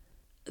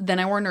 Then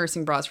I wore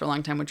nursing bras for a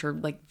long time, which are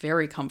like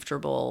very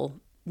comfortable,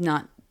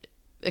 not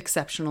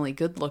exceptionally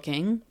good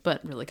looking,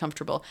 but really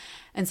comfortable.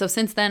 And so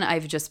since then,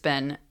 I've just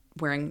been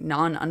wearing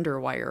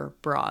non-underwire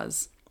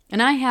bras.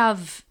 And I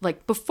have,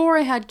 like, before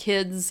I had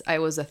kids, I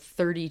was a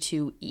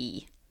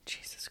 32E.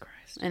 Jesus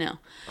Christ. I know.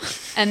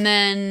 And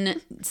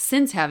then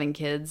since having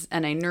kids,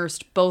 and I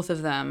nursed both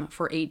of them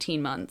for 18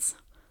 months,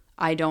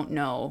 I don't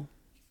know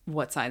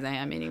what size I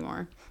am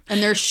anymore.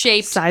 And they're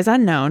shaped. Size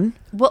unknown.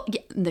 Well,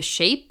 yeah, the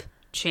shape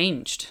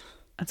changed.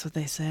 That's what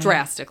they say.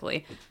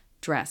 Drastically.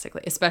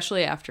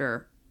 Especially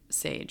after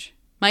Sage.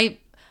 My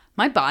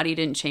body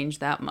didn't change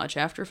that much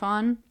after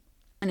Fawn.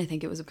 And I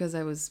think it was because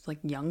I was like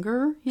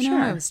younger, you know,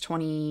 Sure. I was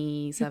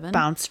 27. You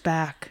bounced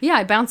back. Yeah,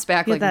 I bounced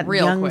back You like had that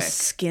real young quick.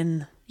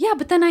 skin. Yeah,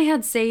 but then I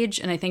had Sage,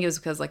 and I think it was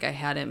because like I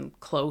had him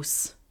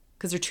close,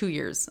 because they're 2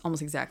 years,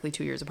 almost exactly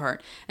 2 years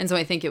apart. And so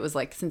I think it was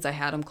like since I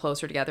had him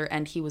closer together,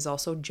 and he was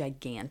also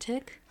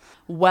gigantic.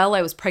 While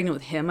I was pregnant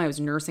with him, I was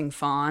nursing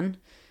Fawn,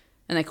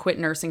 and I quit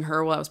nursing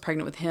her while I was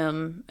pregnant with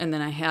him, and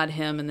then I had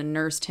him and then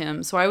nursed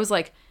him. So I was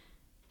like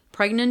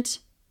pregnant,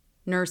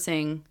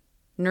 nursing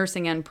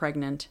and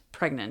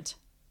pregnant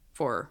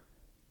for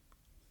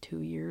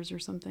 2 years or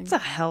something. It's a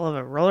hell of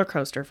a roller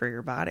coaster for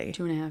your body.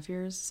 2.5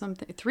 years,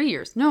 something. 3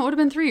 years. No, it would have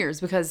been 3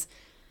 years because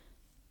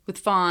with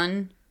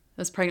Fawn,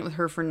 I was pregnant with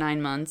her for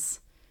 9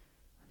 months.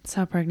 That's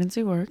how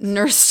pregnancy works.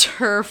 Nursed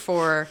her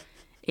for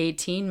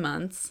 18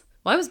 months.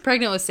 Well, I was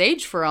pregnant with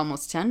Sage for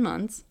almost 10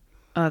 months.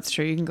 Oh, that's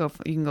true. You can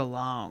go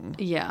long.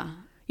 Yeah.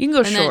 You can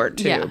go short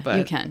too, yeah, but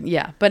you can.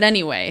 Yeah. But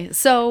anyway,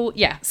 so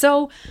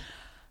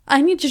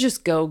I need to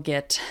just go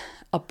get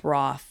a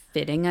bra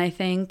fitting, I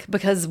think,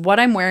 because what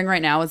I'm wearing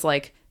right now is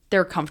like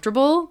they're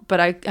comfortable, but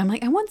I'm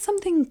like I want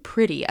something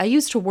pretty. I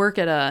used to work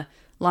at a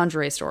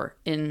lingerie store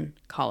in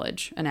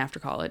college and after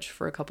college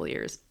for a couple of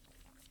years.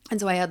 And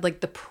so I had like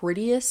the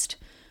prettiest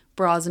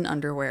bras and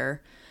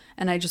underwear.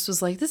 And I just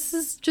was like, this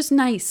is just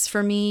nice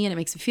for me and it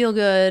makes me feel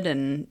good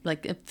and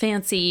like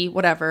fancy,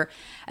 whatever.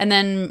 And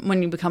then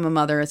when you become a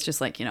mother, it's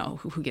just like, you know,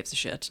 who gives a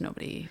shit?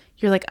 Nobody.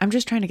 You're like, I'm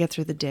just trying to get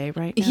through the day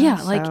right now.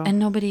 Yeah, like, and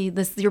nobody,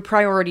 your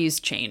priorities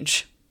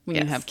change when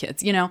you have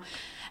kids, you know?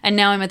 And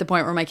now I'm at the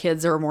point where my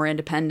kids are more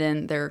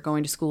independent. They're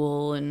going to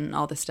school and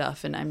all this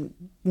stuff. And I'm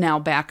now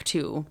back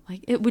to,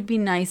 like, it would be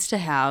nice to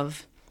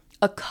have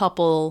a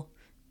couple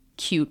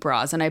cute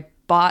bras. And I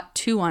bought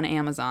 2 on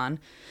Amazon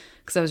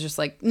because I was just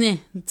like,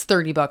 it's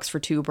 $30 for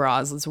 2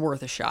 bras. It's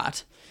worth a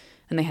shot.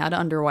 And they had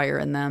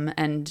underwire in them.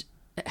 And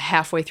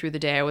halfway through the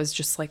day, I was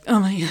just like,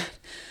 oh my God,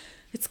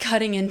 it's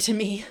cutting into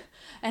me.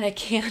 And I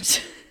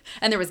can't.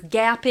 And there was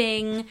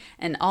gapping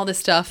and all this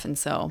stuff. And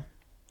so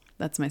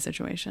that's my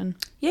situation.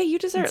 Yeah, you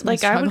deserve.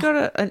 Like, I would go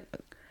to I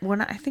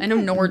know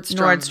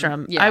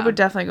Nordstrom. Yeah. I would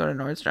definitely go to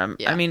Nordstrom.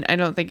 Yeah. I mean, I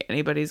don't think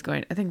anybody's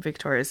going. I think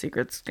Victoria's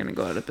Secret's going to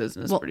go out of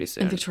business pretty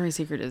soon. And Victoria's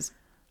Secret is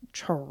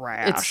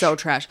trash. It's so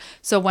trash.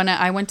 So when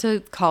I went to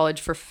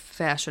college for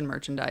fashion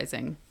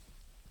merchandising,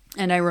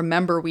 And I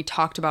remember we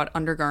talked about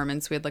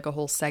undergarments. We had like a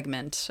whole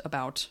segment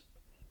about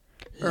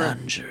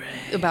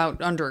Lingerie.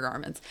 about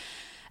undergarments.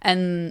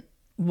 And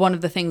one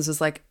of the things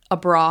was like a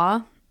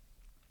bra,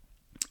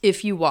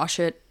 if you wash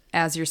it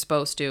as you're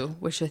supposed to,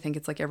 which I think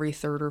it's like every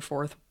third or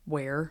fourth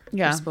wear,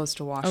 you're supposed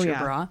to wash your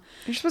bra.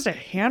 You're supposed to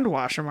hand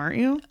wash them, aren't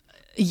you?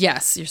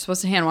 Yes, you're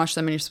supposed to hand wash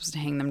them and you're supposed to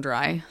hang them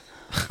dry.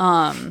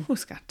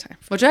 Who's got time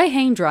for Which I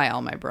hang dry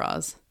all my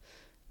bras.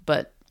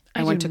 But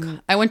I went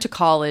to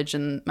college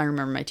and I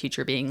remember my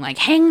teacher being like,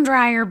 hang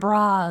dry your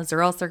bras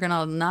or else they're going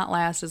to not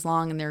last as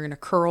long and they're going to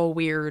curl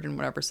weird and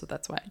whatever. So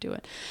that's why I do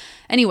it.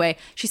 Anyway,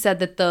 she said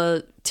that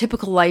the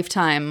typical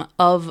lifetime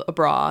of a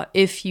bra,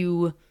 if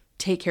you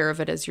take care of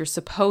it as you're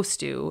supposed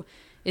to,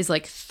 is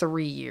like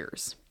 3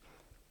 years.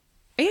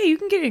 Yeah, you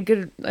can get a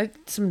good, like,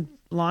 some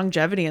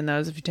longevity in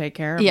those if you take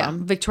care of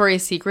them.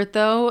 Victoria's Secret,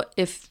 though,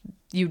 if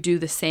you do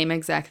the same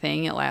exact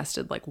thing, it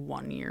lasted like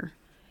 1 year.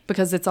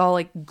 Because it's all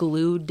like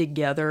glued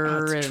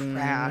together and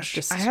trash.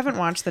 Just... I haven't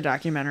watched the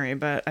documentary,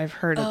 but I've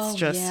heard it's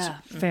just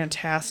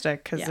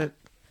fantastic because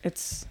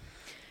it's.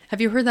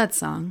 Have you heard that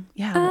song?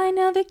 Yeah. I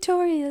know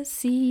Victoria's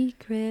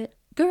Secret.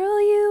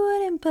 Girl, you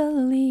wouldn't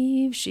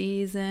believe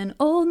she's an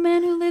old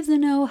man who lives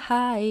in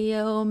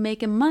Ohio,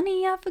 making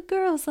money off of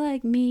girls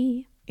like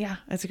me. Yeah,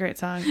 it's a great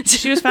song.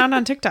 She was found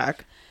on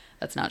TikTok.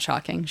 That's not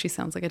shocking. She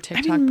sounds like a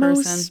TikTok person.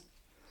 Most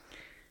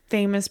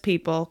famous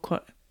people,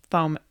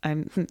 I'm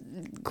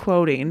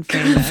quoting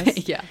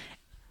famous,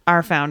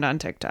 are found on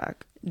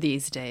TikTok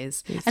these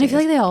days. I feel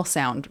like they all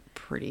sound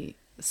pretty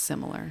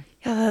similar.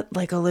 Yeah,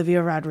 like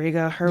Olivia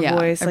Rodrigo, her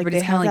voice.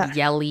 Everybody's like kind of like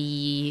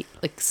yelly,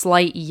 like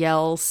slight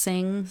yell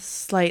sing.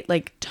 Slight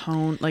like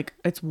tone, like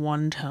it's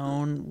one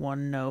tone,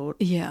 one note.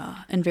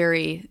 Yeah, and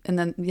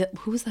then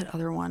who was that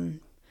other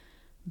one?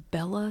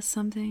 Bella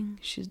something?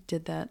 She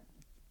did that.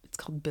 It's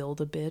called Build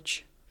a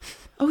Bitch.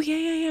 Oh,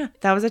 yeah.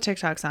 That was a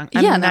TikTok song.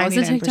 Yeah, that was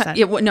a TikTok.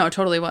 No, it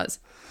totally was.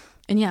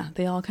 And yeah,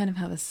 they all kind of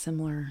have a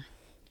similar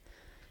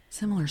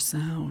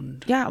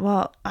sound. Yeah,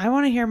 well, I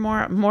want to hear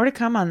more to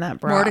come on that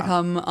bra. More to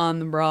come on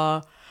the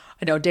bra.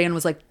 I know Dan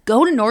was like,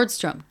 go to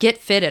Nordstrom, get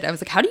fitted. I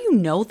was like, how do you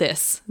know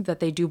this, that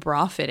they do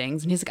bra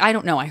fittings? And he's like, I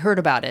don't know. I heard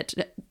about it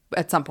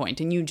at some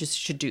point and you just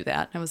should do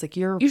that. And I was like,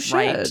 you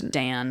right,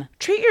 Dan.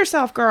 Treat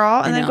yourself,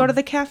 girl, and then go to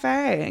the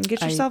cafe and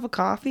get yourself a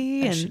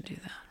coffee. I should do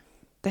that.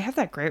 They have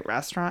that great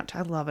restaurant.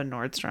 I love a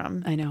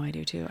Nordstrom. I know, I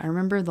do too. I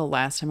remember the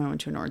last time I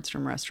went to a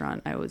Nordstrom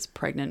restaurant, I was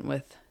pregnant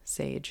with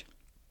Sage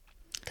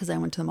because I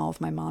went to the mall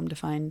with my mom to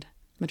find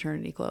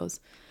maternity clothes.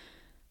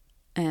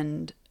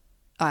 And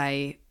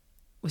I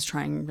was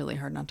trying really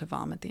hard not to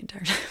vomit the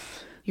entire time.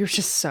 You're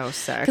just so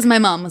sick. Because my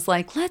mom was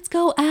like, let's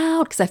go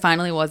out. Because I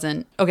finally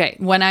wasn't. Okay,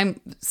 I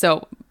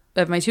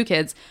have my 2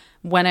 kids.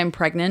 When I'm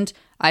pregnant,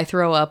 I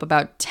throw up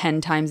about 10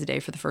 times a day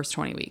for the first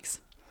 20 weeks.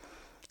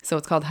 So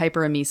it's called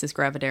hyperemesis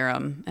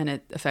gravidarum, and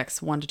it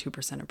affects 1% to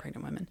 2% of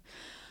pregnant women.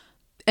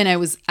 And I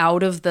was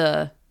out of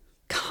the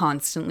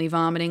constantly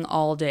vomiting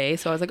all day.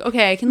 So I was like,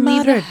 okay, I can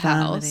leave the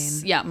house.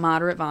 Vomiting. Yeah,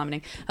 moderate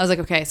vomiting. I was like,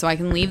 okay, so I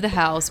can leave the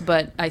house,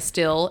 but I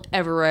still,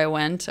 everywhere I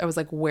went, I was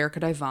like, where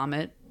could I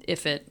vomit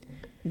if it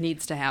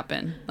needs to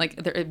happen? Like,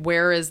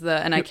 where is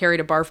and I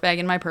carried a barf bag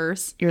in my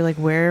purse. You're like,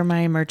 where are my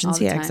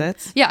emergency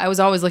exits? Yeah, I was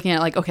always looking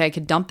at like, okay, I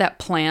could dump that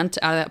plant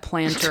out of that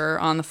planter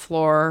on the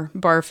floor,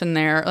 barf in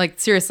there. Like,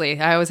 seriously,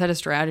 I always had a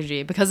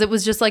strategy because it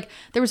was just like,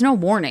 there was no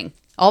warning.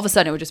 All of a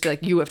sudden, it would just be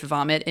like, you have to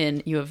vomit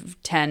in, you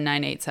have 10,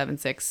 9, 8, 7,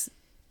 6.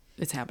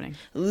 It's happening.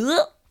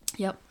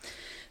 Yep.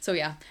 So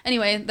yeah.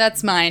 Anyway,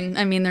 that's mine.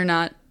 I mean, they're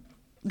not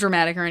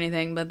dramatic or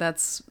anything, but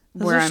that's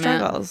where I'm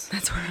struggles. at.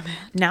 That's where I'm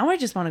at. Now I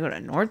just want to go to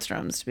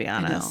Nordstrom's, to be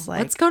honest.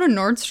 Like, let's go to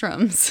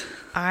Nordstrom's.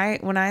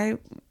 When I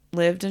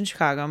lived in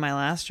Chicago, my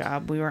last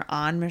job, we were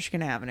on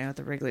Michigan Avenue at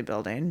the Wrigley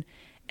Building,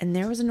 and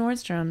there was a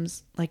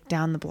Nordstrom's like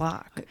down the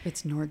block.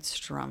 It's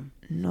Nordstrom.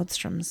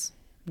 Nordstrom's.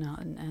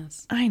 Not an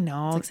S. I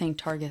know. It's like saying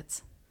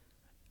Targets.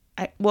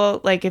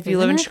 Like if you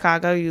live in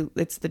Chicago,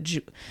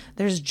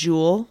 there's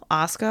Jewel,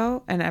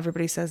 Osco, and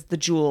everybody says the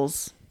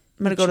Jewels.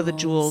 I'm going to go to the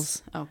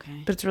Jewels.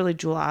 Okay. But it's really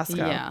Jewel Osco.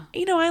 Yeah.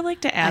 I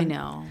like to add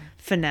I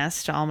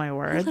finesse to all my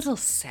words. A little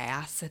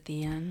sass at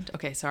the end.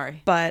 Okay,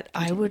 sorry. But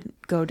I would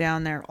go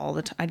down there all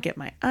the time. I'd get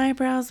my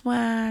eyebrows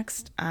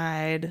waxed.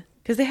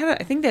 Because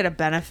I think they had a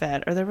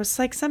benefit, or there was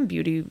like some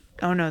beauty.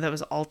 Oh no, that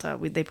was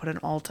Ulta. They put an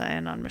Ulta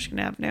in on Michigan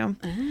Avenue.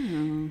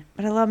 Oh.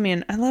 But I love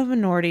a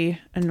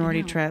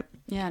Nordy trip.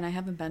 Yeah, and I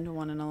haven't been to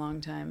one in a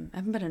long time. I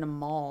haven't been in a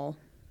mall.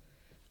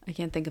 I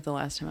can't think of the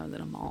last time I was in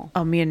a mall.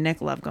 Oh, me and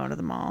Nick love going to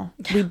the mall.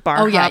 We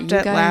hopped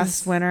it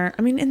last winter.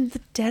 I mean, in the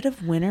dead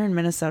of winter in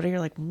Minnesota, you're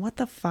like, what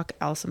the fuck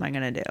else am I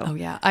going to do? Oh,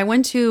 yeah. I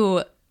went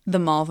to the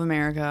Mall of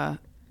America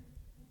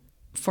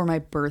for my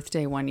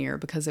birthday one year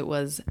because it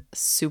was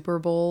Super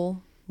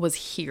Bowl was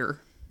here.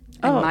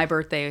 And my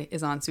birthday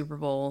is on Super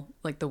Bowl,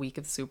 like the week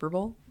of the Super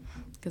Bowl.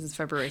 because it's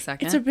February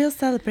 2nd. It's a real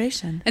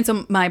celebration. And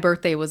so my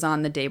birthday was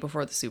on the day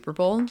before the Super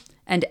Bowl,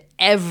 and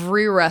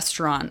every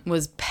restaurant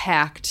was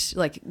packed,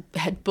 like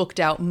had booked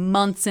out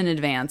months in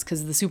advance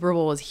because the Super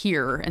Bowl was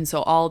here. And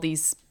so all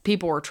these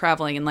people were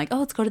traveling and like, oh,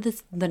 let's go to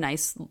the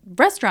nice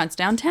restaurants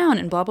downtown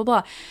and blah, blah,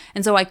 blah.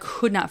 And so I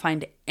could not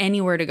find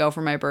anywhere to go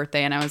for my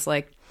birthday. And I was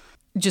like,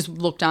 just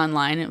looked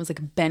online. And it was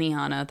like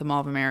Benihana at the Mall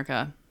of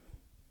America.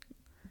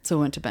 So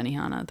we went to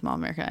Benihana at the Mall of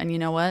America. And you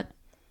know what?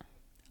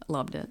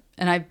 Loved it.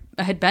 And I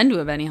had been to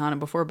a Benihana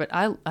before, but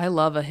I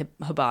love a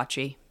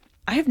hibachi.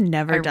 I have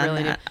never done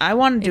really that. do. I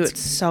want to do it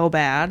so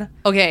bad.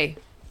 Okay,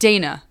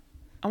 Dana,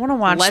 I want to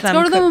watch let's them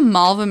go to cook- the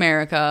Mall of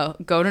America,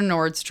 go to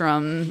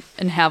Nordstrom,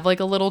 and have like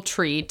a little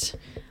treat,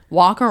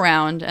 walk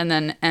around, and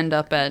then end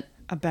up at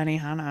a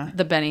Benihana.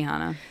 the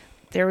Benihana.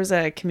 There was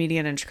a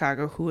comedian in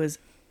Chicago who was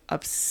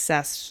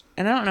obsessed,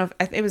 and I don't know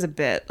if it was a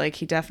bit, like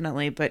he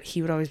definitely, but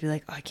he would always be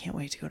like, oh, I can't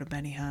wait to go to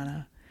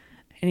Benihana.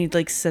 And he'd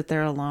like sit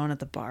there alone at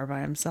the bar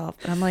by himself.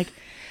 And I'm like,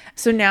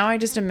 so now I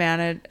just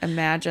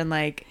imagine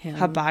like Him.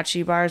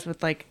 hibachi bars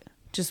with like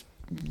just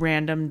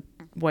random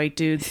white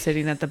dudes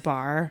sitting at the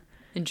bar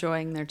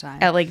Enjoying their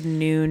time. at like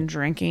noon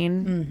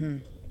drinking.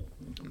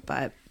 Mm-hmm.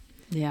 But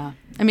Yeah.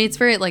 I mean, it's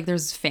very like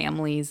there's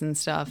families and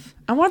stuff.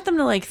 I want them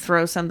to like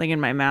throw something in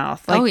my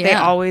mouth. Like Oh, they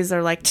yeah. always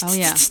are like, Oh,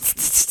 yeah.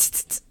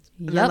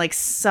 and then Yep. like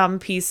some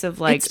piece of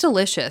like It's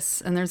delicious.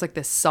 And there's like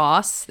this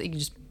sauce that you can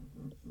just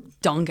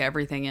dunk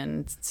everything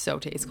in. It's so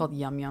tasty. It's called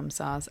Yum Yum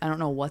sauce. I don't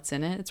know what's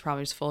in it. It's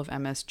probably just full of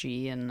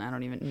MSG and I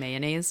don't even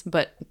mayonnaise,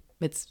 but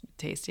it's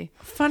tasty.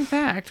 Fun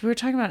fact, we were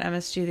talking about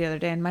MSG the other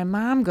day, and my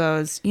mom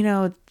goes, you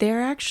know,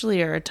 there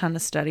actually are a ton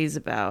of studies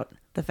about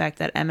the fact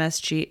that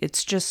MSG,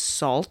 it's just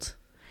salt.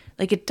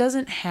 Like it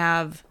doesn't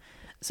have,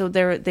 so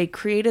they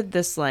created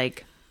this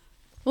like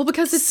Well,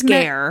 because it's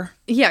scare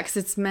yeah, because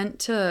it's meant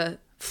to.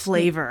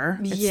 flavor.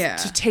 It's Yeah.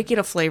 to take you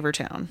to Flavor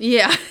Town.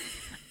 Yeah.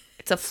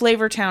 It's a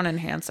Flavor Town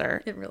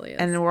enhancer. It really is.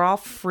 And we're all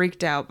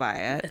freaked out by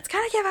it. It's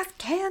gonna give us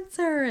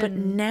cancer. But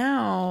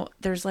now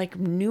there's like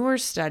newer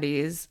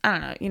studies. I don't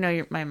know. You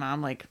know, my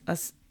mom like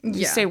us. You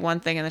Yeah. say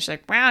one thing and then she's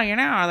like, "Well, you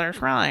know,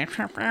 there's really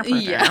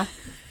Yeah.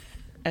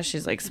 As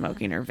she's like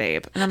smoking her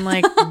vape, and I'm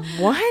like,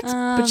 "What?"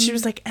 But she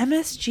was like,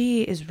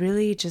 "MSG is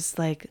really just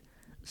like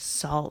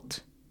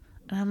salt,"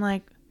 and I'm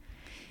like,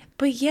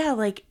 "But yeah,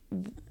 like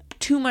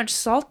too much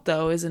salt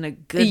though isn't a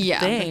good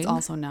thing." It's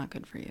also not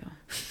good for you.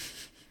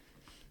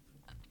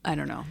 I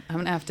don't know. We're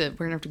gonna have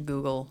to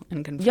Google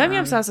and confirm. Yum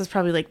Yum sauce is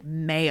probably like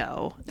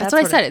mayo. That's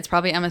what I said. It's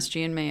probably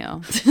MSG and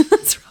mayo.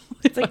 That's probably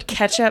It's like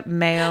ketchup,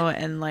 mayo,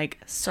 and like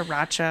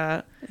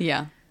sriracha,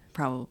 yeah,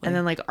 probably. and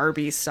then like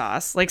Arby's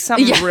sauce, like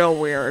something Yeah. real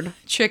weird.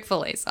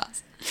 Chick-fil-A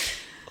sauce.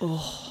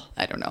 Oh,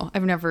 I don't know.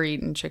 I've never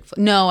eaten Chick-fil-A.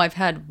 No, I've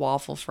had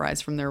waffle fries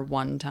from there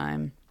one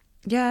time.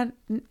 Yeah,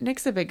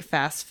 Nick's a big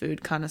fast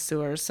food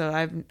connoisseur, so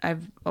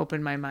I've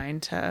opened my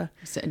mind to.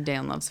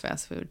 Dan loves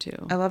fast food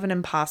too. I love an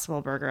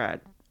Impossible Burger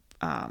at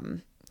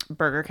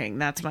Burger King.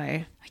 That's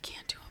my. I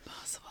can't do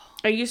Impossible.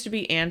 I used to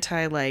be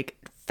anti like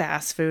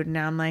fast food, and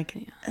now I'm like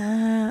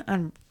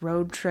on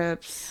road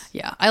trips.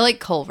 Yeah, I like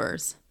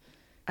Culver's.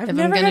 I've If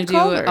never I'm gonna had do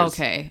Culver's.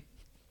 okay,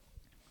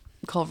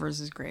 Culver's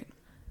is great.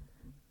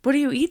 What do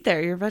you eat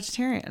there? You're a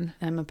vegetarian.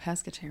 I'm a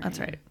pescatarian.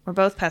 That's right. We're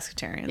both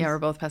pescatarians. Yeah, we're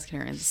both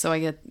pescatarians. So I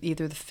get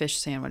either the fish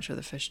sandwich or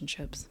the fish and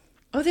chips.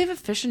 Oh, they have a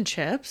fish and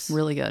chips.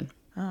 Really good.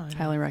 Oh, yeah.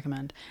 Highly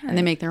recommend. And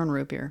they make their own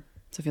root beer.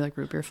 So if you like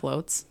root beer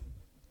floats,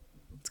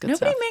 it's good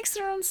Nobody stuff. makes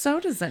their own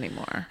sodas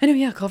anymore. I know,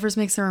 yeah. Culver's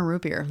makes their own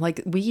root beer.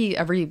 Like we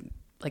every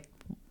like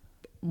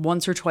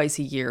once or twice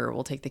a year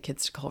we'll take the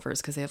kids to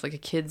Culver's because they have like a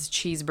kids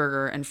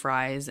cheeseburger and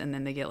fries, and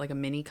then they get like a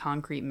mini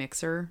concrete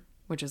mixer,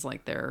 which is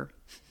like their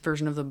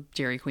version of the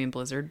Dairy Queen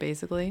Blizzard,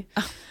 basically.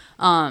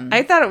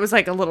 I thought it was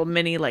like a little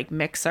mini like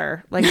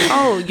mixer. Like,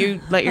 oh,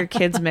 you let your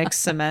kids mix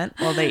cement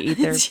while they eat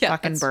their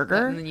fucking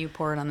burger. And then you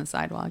pour it on the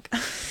sidewalk.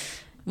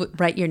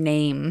 Write your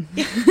name.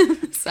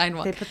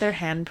 Sidewalk. They put their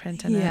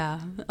handprint in it. Yeah.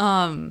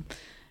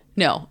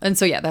 No. And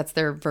so yeah, that's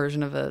their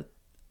version of a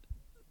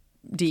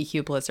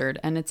DQ Blizzard,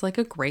 and it's like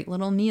a great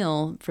little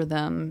meal for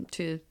them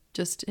to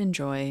just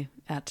enjoy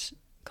at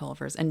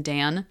Culver's. And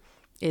Dan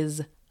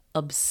is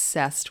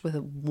obsessed with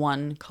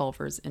one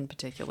Culver's in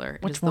particular.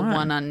 Which it is the one?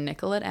 one on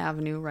Nicollet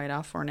Avenue right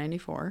off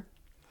 494.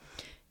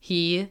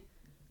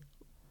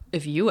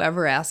 If you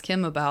ever ask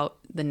him about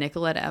the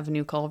Nicollet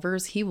Avenue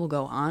Culver's, he will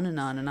go on and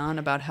on and on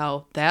about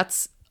how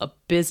that's a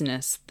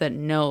business that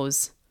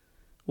knows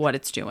what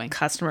it's doing.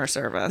 Customer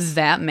service.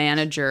 That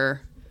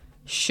manager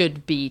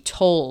should be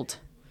told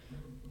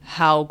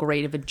how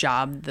great of a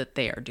job that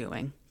they are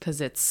doing,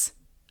 because it's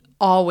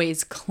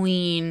always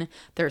clean.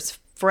 There's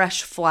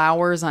fresh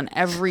flowers on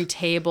every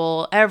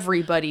table.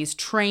 Everybody's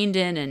trained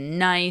in and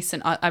nice.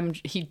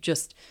 And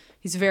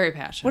he's very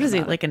passionate. What is he,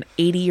 about it. like an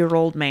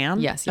 80-year-old man?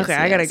 Yes, Okay, he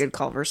I got a is. good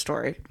Culver's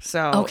story.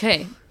 So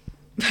Okay.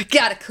 I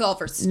got a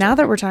Culver's. now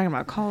that we're talking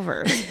about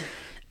Culver's,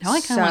 Now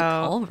I kind of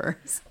want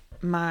Culver's.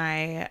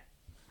 my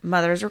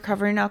mother's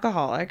recovering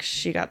alcoholic.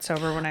 She got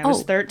sober when I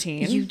was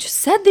 13. You just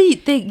said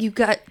that you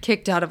got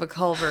kicked out of a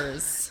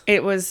Culver's.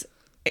 It was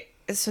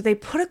so they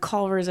put a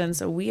Culver's in.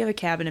 So we have a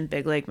cabin in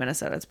Big Lake,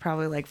 Minnesota. It's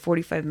probably like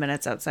 45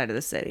 minutes outside of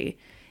the city.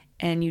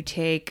 And you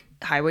take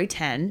Highway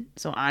 10.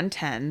 So on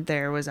 10,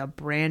 there was a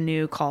brand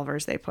new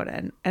Culver's they put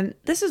in. And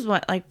this is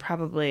what, like,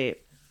 probably,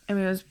 I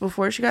mean, it was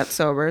before she got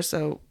sober.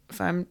 So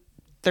if I'm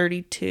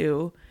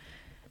 32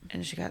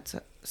 and she got,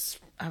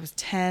 I was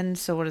 10.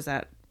 So what is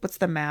that? What's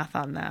the math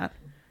on that?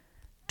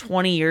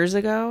 20 years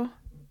ago?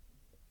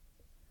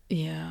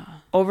 Yeah.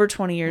 Over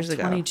 20 years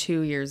ago.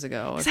 22 years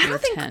ago, if you were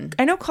 10.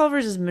 I know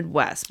Culver's is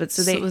Midwest, but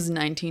so it was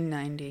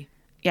 1990.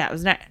 Yeah, it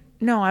was not.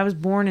 No, I was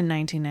born in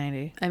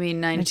 1990. I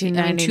mean,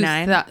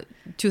 1999?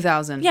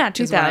 2000. Yeah,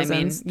 2000. I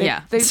mean.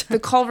 The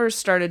Culver's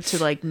started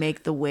to like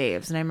make the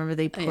waves, and I remember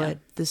they put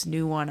this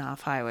new one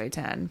off Highway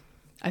 10.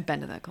 I've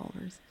been to that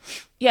Culver's.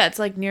 Yeah, it's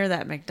like near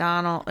that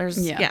McDonald's.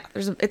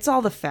 It's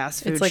all the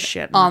fast food it's like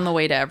shit. On the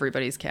way to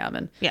everybody's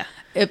cabin. Yeah.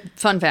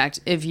 Fun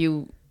fact, if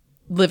you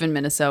live in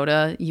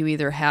Minnesota, you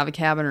either have a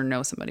cabin or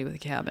know somebody with a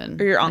cabin.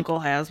 Or your uncle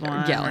has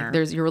one. Yeah,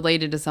 you're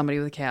related to somebody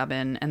with a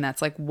cabin, and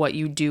that's like what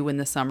you do in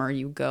the summer.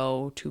 You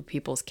go to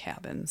people's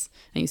cabins,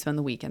 and you spend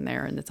the weekend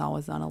there, and it's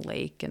always on a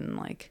lake and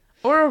like...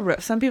 Or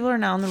some people are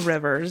now in the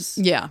rivers.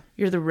 Yeah.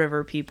 You're the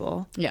river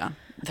people. Yeah.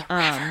 The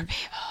river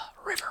people.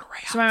 River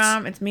rats. So my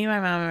mom, it's me,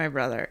 my mom, and my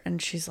brother,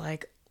 and she's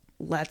like,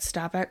 let's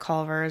stop at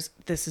Culver's.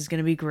 This is going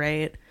to be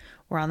great.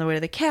 We're on the way to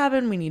the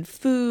cabin. We need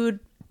food.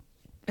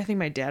 I think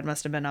my dad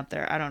must have been up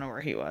there. I don't know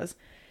where he was.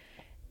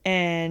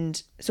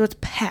 And so it's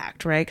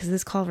packed, right? Because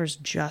this Culver's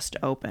just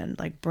opened,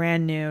 like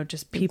brand new,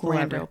 just people.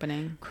 Grand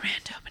opening.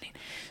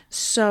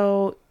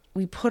 So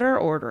we put our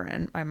order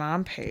in. My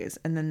mom pays,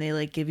 and then they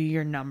like give you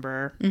your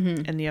number,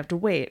 and you have to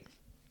wait.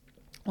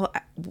 Well,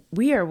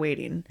 we are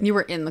waiting. You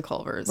were in the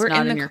Culver's,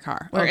 not in your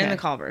car. We're in the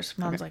Culver's.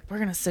 Mom's like, we're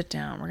going to sit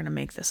down. We're going to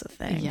make this a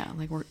thing. Yeah,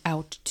 like we're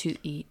out to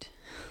eat.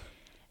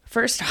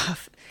 First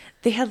off,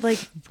 they had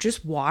like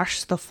just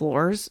washed the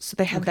floors. So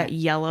they had that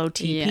yellow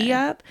teepee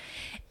up.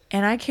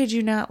 And I kid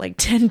you not, like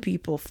 10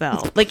 people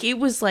fell. Like it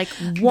was like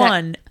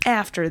one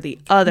after the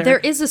other. There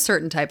is a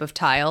certain type of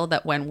tile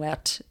that when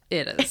wet,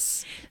 it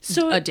is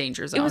a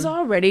danger zone. It was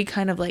already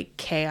kind of like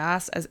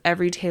chaos as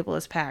every table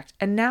is packed.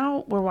 And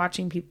now we're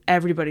watching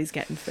everybody's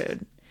getting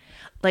food.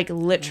 Like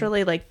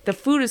literally, like the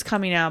food is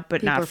coming out, but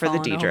people not for the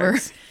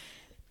Diedrichs.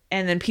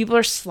 And then people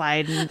are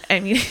sliding. I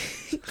mean,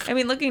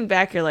 looking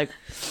back, you're like,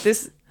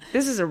 this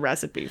is a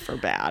recipe for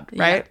bad,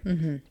 right? Yeah.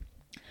 Mm-hmm.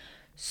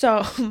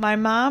 So my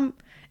mom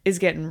is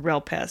getting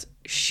real pissed.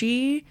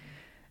 She's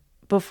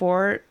the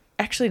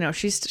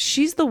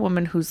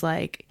woman who's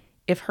like,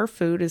 if her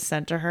food is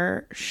sent to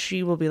her,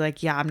 she will be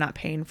like, yeah, I'm not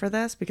paying for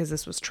this because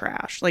this was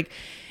trash. Like,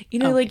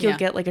 you'll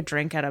get like a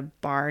drink at a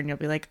bar and you'll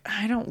be like,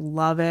 I don't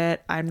love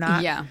it. I'm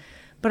not. Yeah.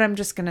 But I'm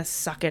just going to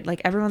suck it. Like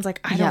everyone's like,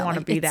 I don't want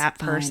to be that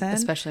person.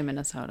 Especially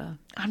Minnesota.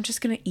 I'm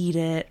just going to eat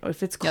it. Or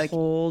if it's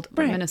cold.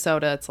 Like,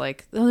 Minnesota, it's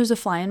like, oh, there's a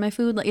fly in my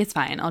food. Like, it's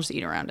fine. I'll just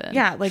eat around it.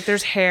 Yeah. Like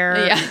there's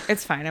hair. Yeah.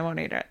 It's fine. I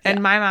won't eat it.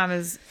 And my mom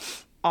has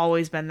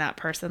always been that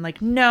person.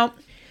 Like, no.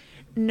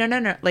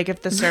 Like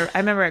if I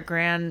remember at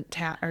Grand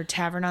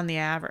Tavern on the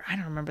Ave, or I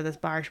don't remember this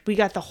bar. We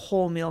got the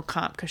whole meal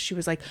comp because she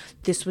was like,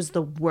 this was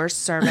the worst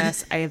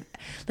service I have.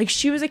 Like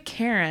she was a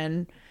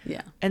Karen.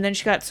 Yeah. And then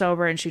she got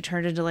sober and she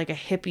turned into like a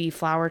hippie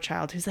flower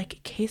child who's like,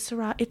 que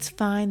sera, it's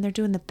fine. They're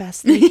doing the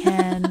best they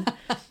can.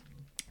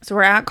 So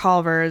we're at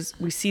Culver's.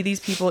 We see these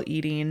people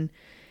eating.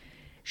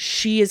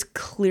 She is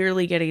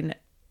clearly getting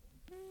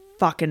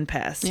fucking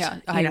pissed. Yeah.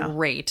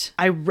 Irate.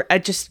 I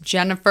just...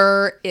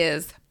 Jennifer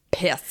is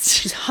pissed.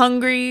 She's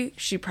hungry.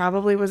 She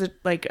probably was a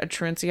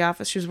truancy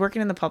office. She was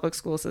working in the public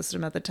school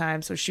system at the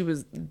time. So she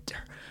was...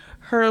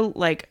 Her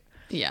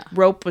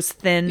rope was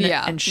thin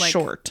and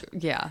short.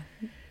 Yeah.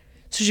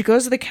 So she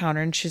goes to the counter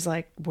and she's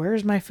like,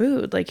 where's my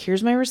food? Like,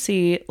 here's my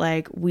receipt.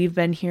 Like, we've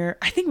been here.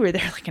 I think we were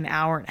there like an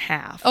hour and a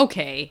half.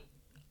 Okay.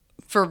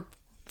 For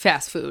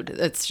fast food.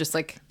 It's just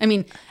like, I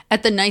mean,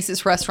 at the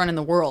nicest restaurant in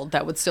the world,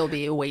 that would still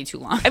be way too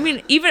long. I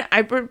mean, even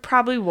I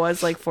probably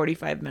was like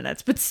 45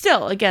 minutes. But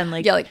still, again,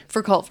 like... Yeah, like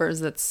for Culver's,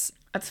 that's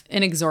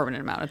an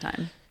exorbitant amount of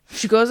time.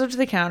 She goes up to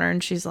the counter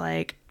and she's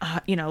like,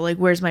 like,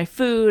 where's my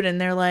food?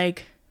 And they're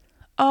like,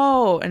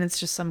 oh. And it's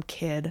just some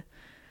kid.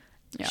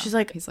 Yeah, she's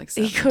like... He's like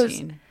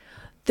 17.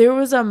 There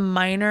was a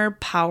minor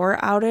power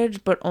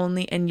outage, but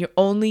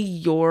only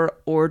your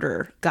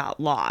order got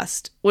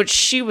lost. Which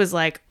she was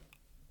like,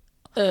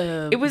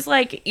 it was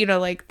like,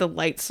 like the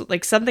lights,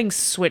 like something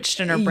switched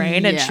in her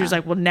brain, and she was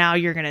like, well, now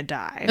you're gonna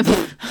die.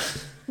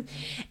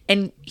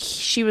 And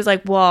she was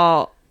like,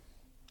 well,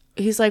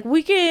 he's like,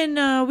 we can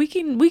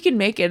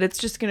make it. It's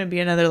just gonna be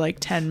another like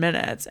 10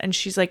 minutes. And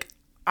she's like,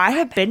 I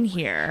have been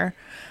here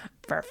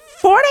for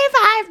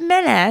 45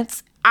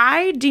 minutes.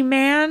 I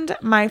demand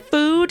my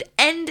food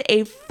and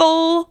a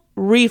full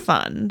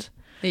refund.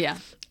 Yeah.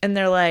 And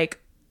they're like,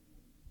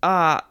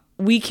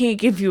 we can't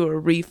give you a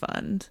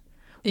refund.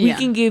 We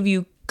can give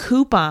you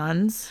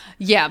coupons.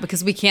 Yeah,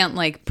 because we can't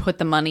like put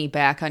the money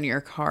back on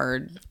your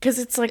card. Because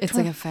it's like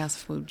a fast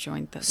food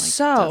joint that like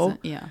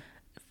doesn't. Yeah.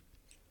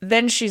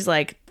 Then she's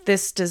like,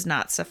 this does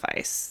not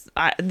suffice.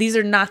 These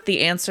are not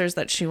the answers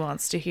that she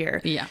wants to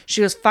hear. Yeah.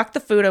 She goes, fuck the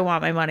food. I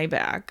want my money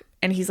back.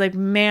 And he's like,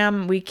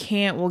 ma'am, we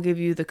can't. We'll give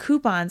you the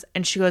coupons.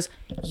 And she goes,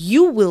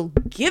 you will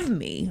give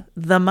me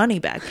the money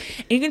back.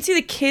 And you can see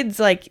the kids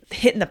like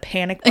hitting the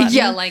panic button.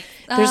 Yeah, like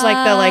there's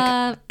like the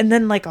like, and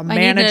then like a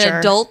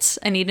manager.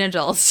 I need an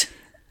adult.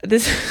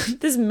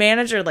 This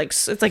manager, like,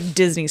 it's like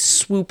Disney,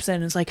 swoops in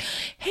and is like,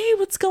 hey,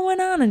 what's going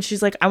on? And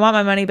she's like, I want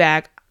my money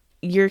back.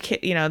 Your kid,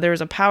 you know, there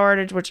was a power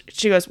outage, which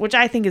she goes, which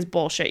I think is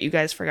bullshit. You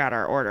guys forgot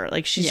our order.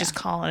 Like, she's just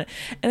calling it.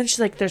 And then she's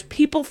like, there's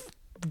people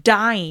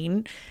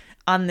dying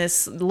on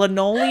this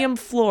linoleum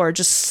floor,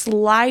 just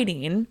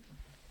sliding.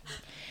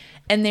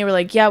 And they were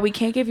like, yeah, we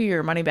can't give you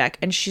your money back.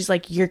 And she's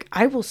like,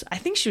 I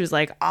think she was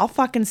like, I'll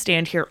fucking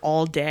stand here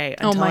all day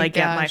until I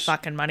get my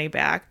fucking money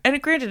back.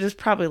 And granted, it's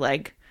probably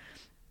like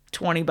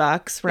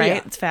 $20, right?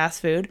 Yeah. It's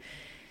fast food.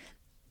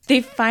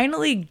 They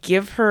finally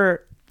give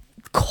her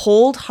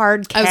cold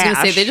hard cash. I was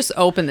gonna say they just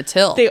open the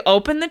till. They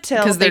open the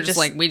till because they're just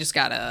like, we just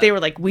gotta. They were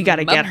like, we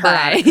gotta get her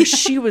out of here.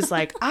 She was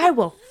like, I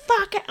will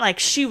fuck it. Like,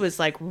 she was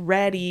like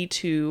ready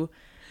to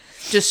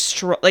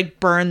destroy,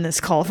 like, burn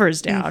this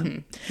Culver's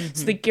down.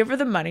 So they give her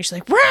the money. She's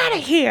like, we're out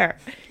of here.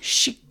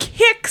 She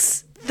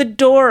kicks the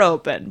door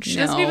open. She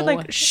doesn't even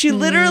like. She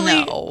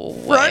literally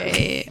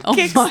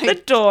kicks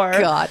the door.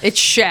 God, it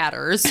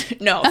shatters.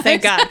 No,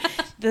 thank God.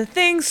 The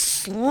thing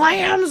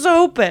slams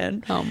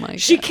open. Oh my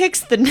God. She kicks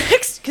the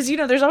next, because you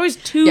know there's always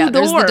two doors.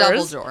 There's the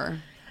double door.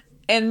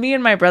 And me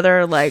and my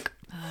brother are like,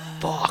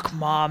 fuck,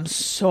 Mom,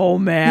 so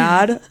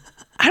mad.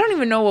 I don't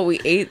even know what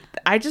we ate.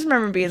 I just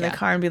remember being in the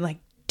car and being like,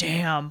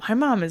 damn, my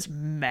mom is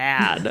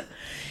mad.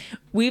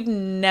 We've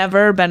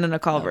never been in a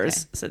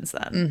Culver's since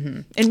then. Mm-hmm.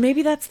 And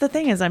maybe that's the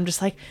thing, is I'm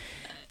just like,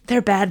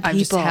 they're bad people. I've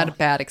just had a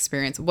bad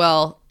experience.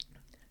 Well,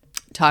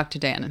 talk to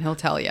Dan and he'll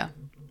tell you.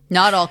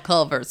 Not all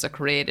Culver's are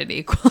created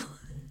equal.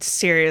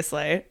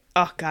 Seriously.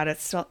 Oh, God,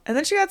 it's still... And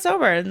then she got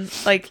sober and,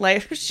 like,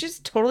 life, she's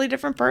a totally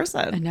different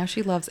person. And now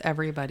she loves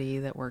everybody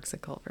that works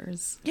at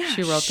Culver's. Yeah.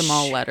 She wrote them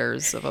all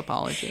letters of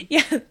apology.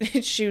 Yeah.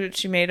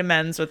 She made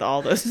amends with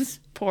all those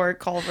poor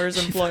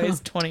Culver's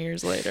employees 20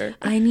 years later.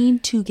 I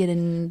need to get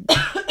in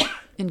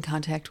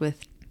contact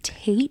with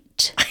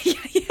Tate.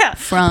 Yeah.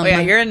 From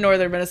you're in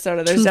northern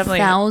Minnesota. There's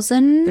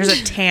 2000.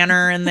 There's a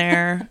Tanner in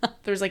there.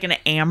 There's, like, an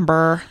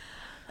Amber.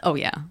 Oh,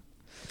 yeah.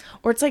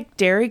 Or it's like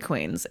Dairy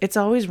Queens. It's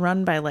always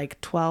run by like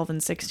 12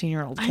 and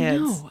 16-year-old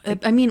kids. I know.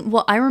 I mean,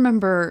 well, I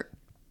remember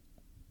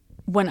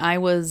when I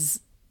was,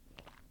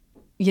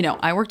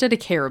 I worked at a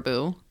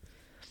Caribou.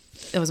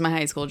 It was my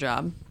high school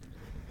job.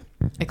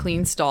 I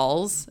cleaned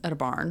stalls at a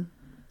barn.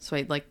 So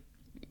I like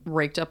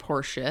raked up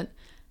horse shit.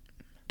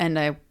 And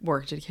I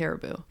worked at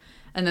Caribou.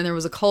 And then there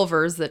was a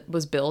Culver's that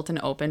was built and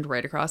opened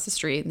right across the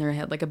street. And they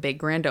had like a big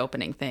grand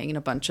opening thing. And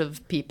a bunch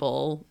of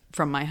people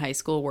from my high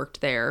school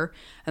worked there.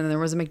 And then there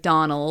was a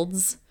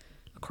McDonald's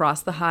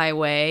across the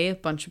highway. A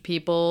bunch of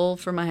people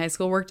from my high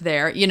school worked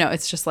there.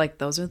 It's just like,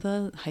 those are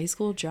the high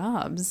school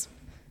jobs.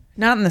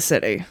 Not in the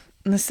city.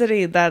 In the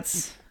city,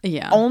 that's...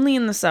 Yeah. Only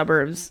in the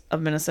suburbs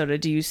of Minnesota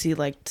do you see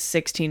like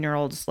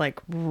 16-year-olds like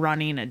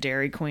running a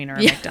Dairy Queen or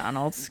a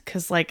McDonald's.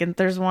 Because like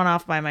there's one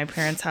off by my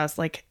parents' house.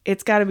 Like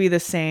it's got to be the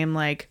same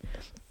like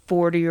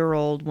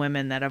 40-year-old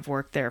women that have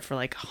worked there for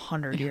like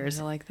 100 years.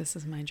 They're like, this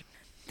is my job.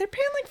 They're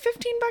paying like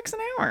 $15 an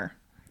hour.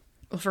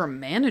 Well, for a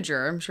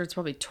manager, I'm sure it's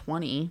probably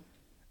 20.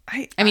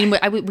 I mean,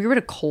 we were at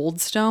a Cold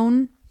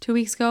Stone 2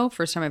 weeks ago.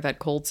 First time I've had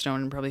Cold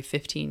Stone in probably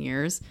 15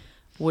 years.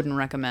 Wouldn't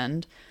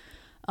recommend.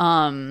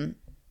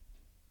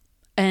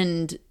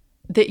 And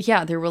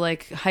they were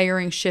like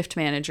hiring shift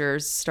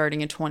managers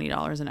starting at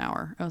 $20 an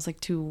hour. I was like,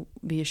 to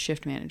be a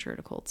shift manager at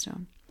a Cold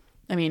Stone.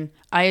 I mean,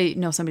 I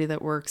know somebody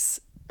that works,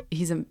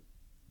 he's a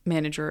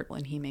manager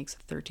and he makes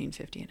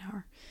 $13.50 an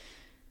hour.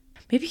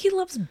 Maybe he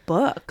loves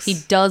books. He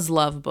does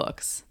love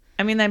books.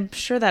 I mean, I'm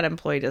sure that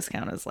employee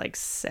discount is like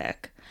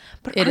sick.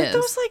 But aren't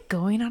those like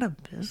going out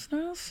of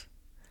business?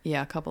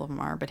 Yeah, a couple of them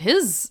are. But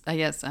his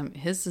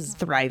is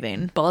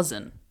thriving.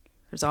 Buzzing.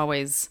 There's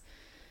always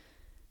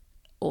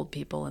old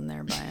people in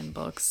there buying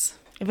books.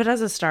 If it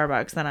has a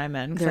Starbucks, then I'm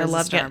in. Because I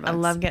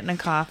love getting a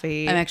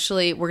coffee.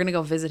 We're going to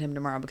go visit him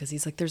tomorrow because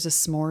he's like, there's a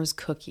s'mores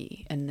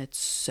cookie and it's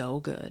so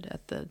good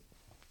at the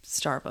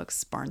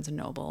Starbucks Barnes &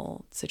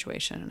 Noble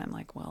situation. And I'm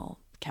like, well,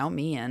 count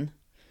me in.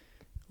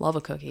 Love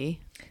a cookie.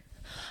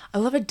 I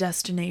love a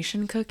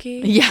destination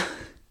cookie. Yeah.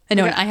 I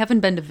know. And I haven't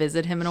been to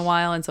visit him in a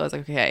while. And so I was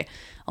like, okay,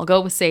 I'll go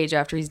with Sage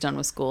after he's done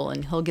with school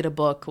and he'll get a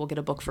book. We'll get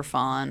a book for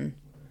Fawn.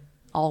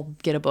 I'll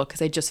get a book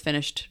because I just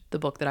finished the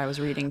book that I was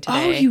reading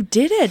today. Oh, you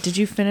did it. Did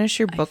you finish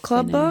your book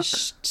club book? I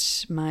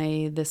finished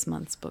this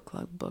month's book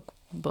club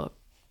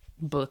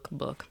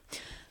book,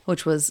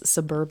 which was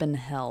Suburban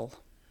Hell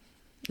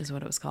is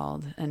what it was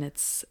called. And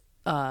it's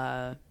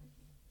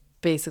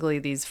basically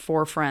these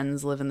 4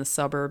 friends live in the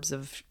suburbs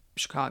of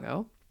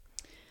Chicago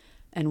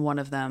and one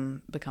of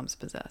them becomes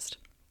possessed.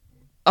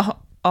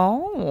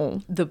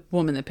 Oh. The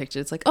woman that picked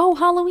it, it's like, oh,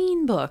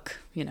 Halloween book,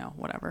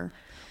 whatever.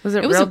 Was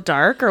it real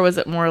dark or was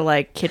it more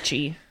like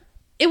kitschy?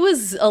 It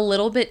was a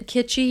little bit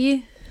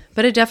kitschy,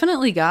 But it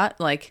definitely got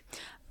like,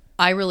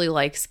 I really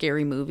like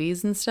scary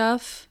movies and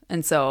stuff.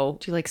 And so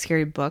Do you like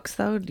scary books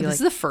though? Do you this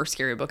like? is the first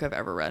scary book I've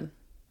ever read.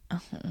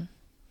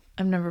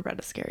 I've never read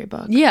a scary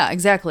book. Yeah,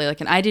 exactly. Like,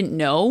 and I didn't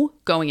know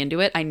going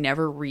into it. I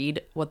never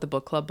read what the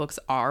book club books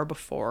are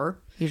before.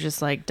 You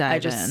just like dive I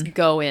just in.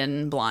 go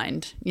in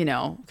blind, you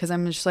know, because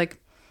I'm just like,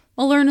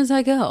 I'll learn as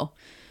I go.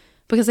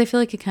 Because I feel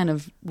like it kind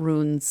of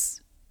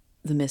ruins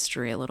the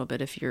mystery a little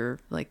bit if you're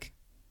like,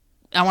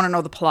 I want to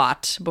know the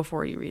plot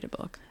before you read a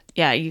book.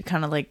 Yeah, you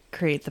kind of like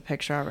create the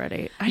picture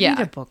already. I Yeah.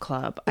 need a book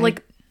club.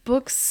 Like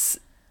books.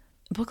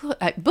 Book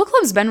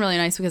club's been really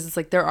nice because it's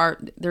like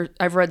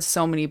I've read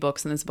so many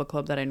books in this book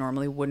club that I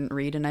normally wouldn't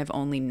read, and I've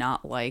only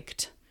not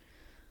liked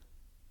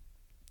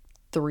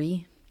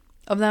 3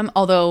 of them.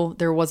 Although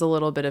there was a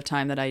little bit of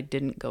time that I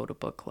didn't go to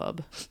book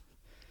club.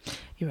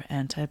 You were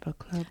anti-book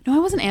club? No, I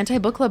wasn't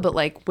anti-book club, but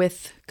like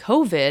with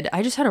COVID,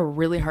 I just had a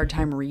really hard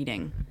time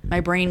reading. My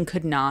brain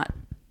could not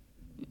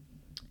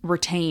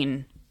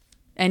retain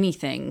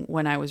anything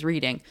when I was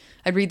reading.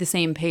 I'd read the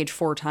same page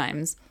 4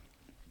 times.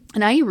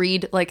 And I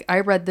read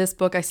this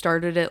book, I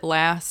started it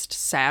last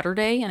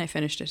Saturday and I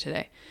finished it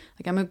today.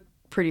 Like, I'm a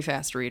pretty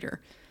fast reader.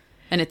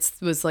 And it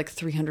was like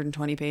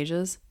 320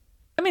 pages.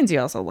 That means you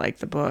also like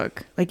the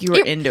book. Like you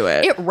were into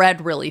it. It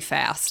read really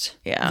fast.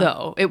 Yeah.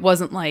 Though. It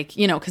wasn't like,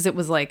 you know, because it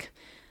was like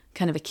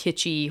kind of a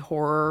kitschy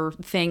horror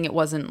thing. It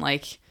wasn't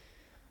like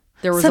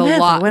there was Samantha a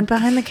lot. went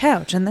behind the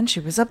couch and then she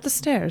was up the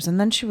stairs and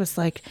then she was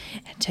like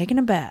taking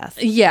a bath.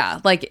 Yeah.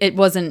 Like, it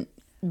wasn't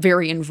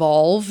very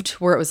involved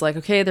where it was like,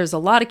 okay, there's a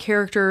lot of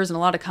characters and a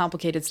lot of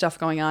complicated stuff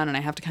going on and I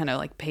have to kind of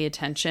like pay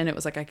attention. It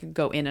was like I could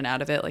go in and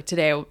out of it. Like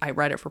today I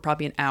read it for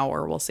probably an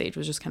hour while Sage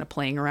was just kind of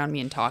playing around me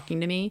and talking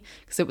to me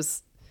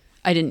because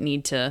I didn't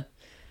need to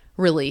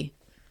really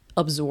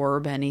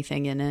absorb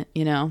anything in it,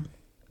 you know?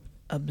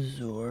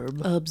 Absorb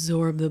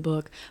the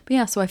book. But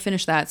yeah, so I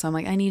finished that. So I'm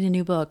like, I need a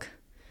new book.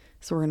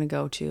 So we're going to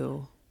go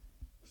to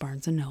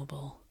Barnes &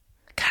 Noble.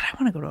 God,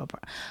 I want to go to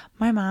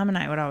my mom and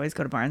I would always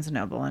go to Barnes &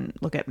 Noble and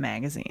look at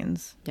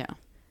magazines. Yeah.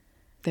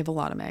 They have a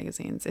lot of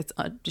magazines. It's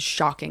just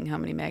shocking how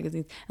many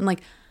magazines. And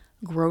like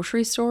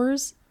grocery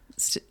stores,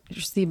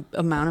 just the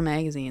amount of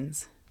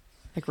magazines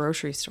at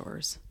grocery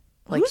stores.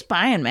 Like, who's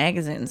buying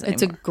magazines anymore?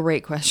 it's a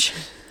great question.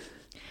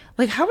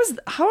 Like how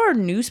are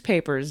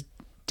newspapers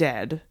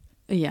dead?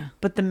 Yeah.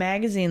 But the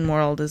magazine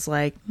world is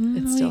like,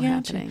 It's still you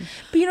got happening. you.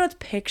 But you know, it's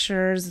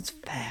pictures, it's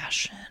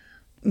fashion.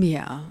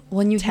 Yeah.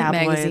 When you have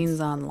Tabloids.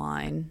 magazines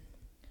online.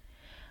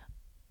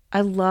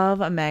 I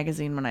love a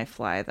magazine when I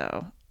fly,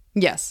 though.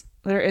 Yes.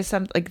 There is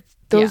some like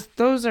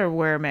those are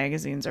where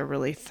magazines are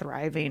really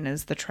thriving,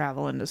 is the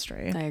travel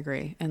industry. I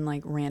agree. And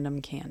like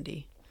random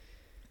candy.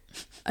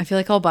 I feel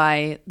like I'll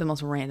buy the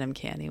most random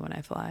candy when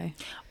I fly.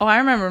 Oh, I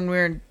remember when we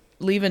were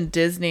leaving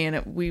Disney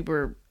and we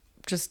were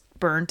just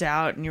burnt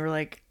out, and you were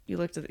like, you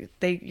looked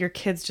at your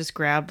kids just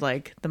grabbed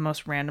like the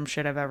most random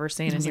shit I've ever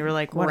seen, and you were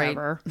like,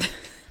 whatever.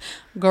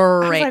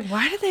 Great. I was like,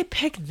 why did they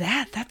pick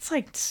that? That's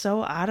like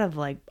so out of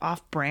like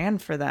off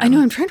brand for them. I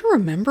know. I'm trying to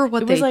remember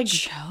what It was they like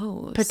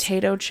chose.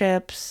 potato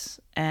chips,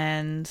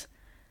 and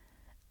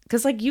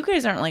because like you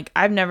guys aren't like,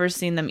 I've never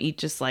seen them eat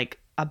just like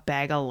a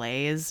bag of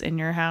Lay's in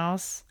your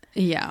house.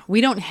 Yeah.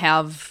 We don't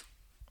have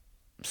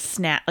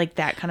Snack, like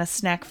that kind of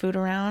snack food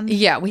around.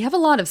 Yeah, we have a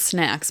lot of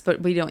snacks,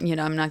 but we don't, you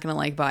know, I'm not going to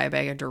like buy a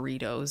bag of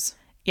Doritos.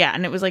 Yeah,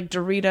 and it was like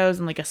Doritos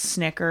and like a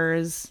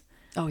Snickers.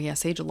 Oh, yeah,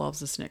 Sage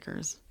loves the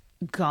Snickers.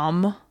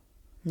 Gum.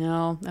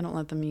 No, I don't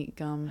let them eat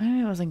gum.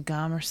 Maybe it wasn't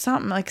gum or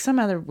something, like some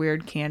other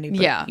weird candy. But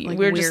Yeah, we like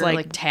were weird, just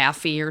like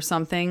taffy or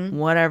something.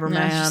 whatever, And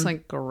I man. was just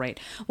like,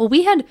 great. Well,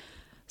 we had,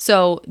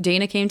 so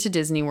Dana came to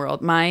Disney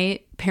World.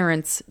 My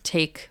parents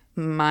take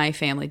my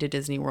family to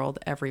Disney World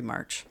every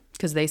March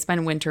because they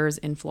spend winters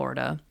in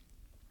Florida.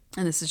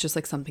 And this is just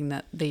like something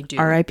that they do.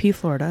 R.I.P.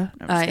 Florida.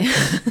 No,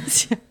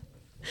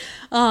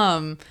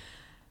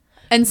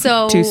 and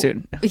so too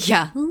soon.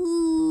 Yeah,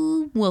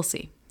 we'll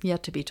see.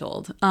 Yet to be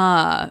told.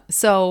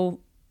 So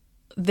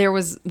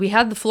we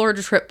had the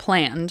Florida trip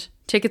planned.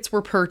 Tickets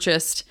were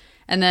purchased,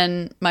 and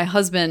then my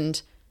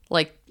husband,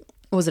 like,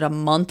 was it a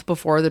month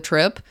before the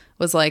trip,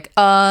 was like,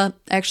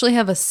 actually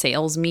have a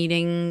sales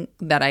meeting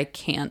that I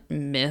can't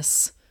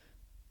miss.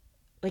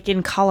 Like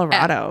in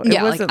Colorado.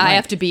 Yeah, like I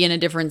have to be in a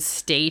different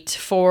state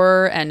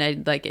for, and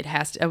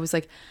I was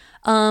like,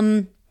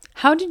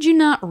 how did you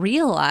not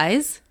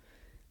realize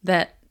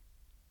that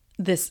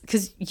this,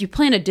 because you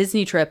plan a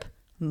Disney trip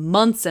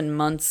months and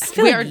months. I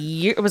feel like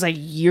it was a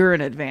year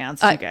in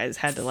advance. You guys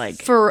had to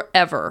like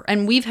forever,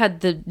 and we've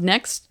had the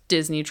next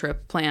Disney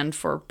trip planned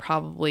for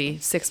probably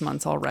 6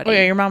 months already. Oh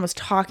yeah, your mom was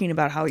talking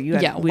about how you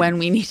had, when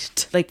we needed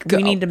to like go.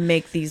 We need to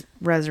make these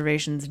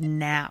reservations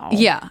now.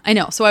 Yeah, I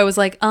know. So I was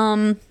like,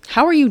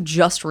 how are you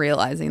just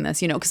realizing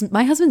this? You know, because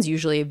my husband's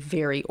usually a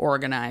very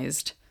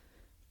organized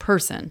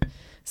person.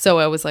 So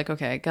I was like,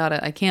 okay,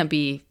 I can't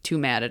be too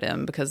mad at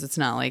him because it's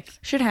not like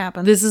shit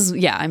happens. This is,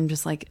 yeah, I'm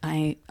just like,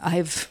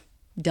 I've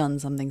done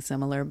something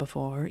similar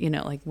before, you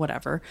know, like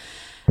whatever.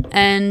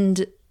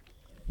 And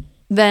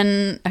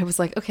then I was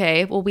like,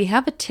 okay, well, we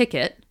have a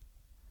ticket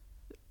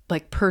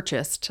like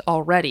purchased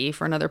already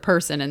for another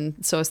person.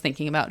 And so I was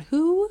thinking about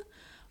who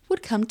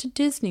would come to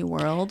Disney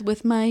World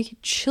with my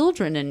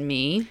children and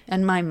me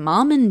and my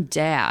mom and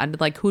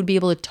dad, like who would be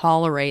able to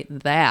tolerate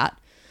that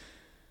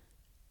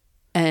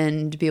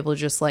and be able to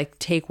just like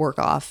take work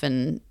off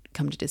and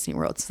come to Disney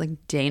World. It's like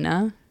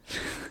Dana.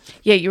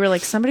 Yeah, you were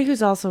like somebody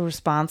who's also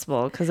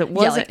responsible because it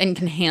wasn't like, and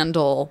can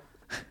handle.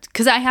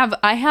 Because I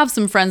have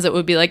some friends that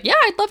would be like, yeah,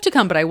 I'd love to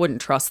come, but I wouldn't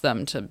trust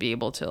them to be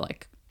able to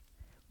like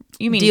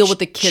deal with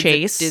the kids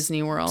Chase at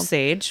Disney World.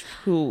 Sage,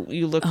 who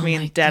you looked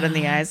me dead in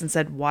the eyes and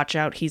said, "Watch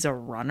out, he's a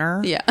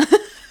runner." Yeah,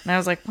 and I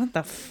was like, "What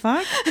the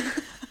fuck?"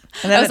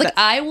 And then I was like,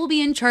 I will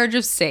be in charge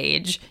of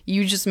Sage.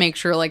 You just make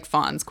sure like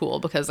Fawn's cool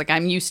because like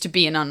I'm used to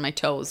being on my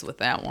toes with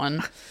that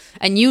one.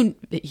 And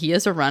he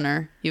is a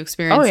runner. You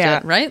experienced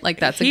it, right? Like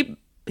that's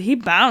he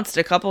bounced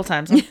a couple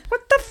times. Like,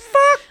 what the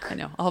fuck? I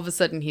know. All of a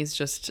sudden he's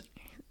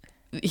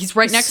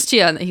right next to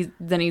you.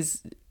 And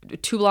he's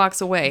 2 blocks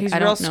away. He's I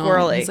don't real know.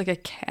 squirrely. He's like a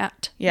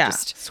cat. Yeah,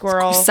 just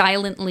squirrel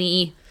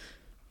silently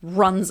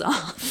runs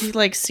off. He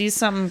like sees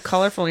something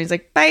colorful and he's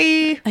like,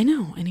 "Bye." I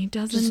know, and he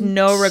doesn't. Just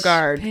no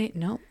regard.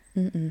 No.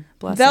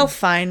 Bless They'll him.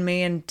 find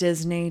me in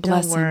Disney.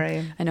 Don't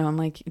worry. I know. I'm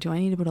like, do I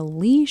need to put a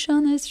leash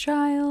on this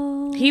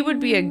child? He would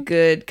be a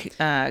good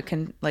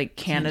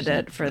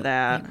candidate for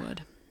that. He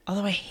would.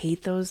 Although I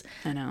hate those.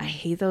 I know. I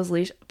hate those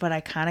leash, but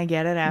I kind of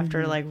get it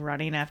after like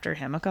running after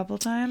him a couple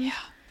times. Yeah.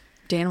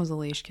 Dan was a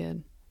leash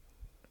kid.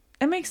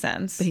 It makes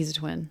sense. But he's a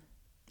twin.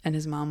 And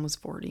his mom was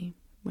 40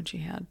 when she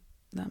had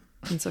them.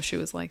 And so she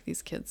was like,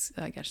 these kids,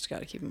 I just got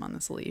to keep them on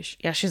this leash.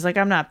 Yeah, she's like,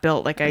 I'm not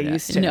built like I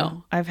used to.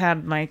 No. I've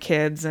had my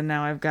kids and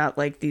now I've got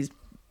like these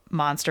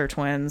monster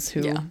twins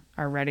who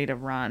are ready to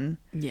run.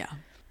 Yeah.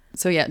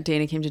 So yeah,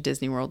 Dana came to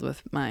Disney World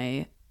with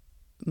my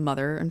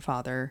mother and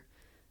father,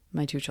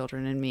 my 2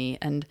 children and me.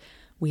 And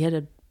we had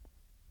a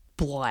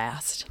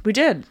blast. We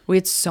did. We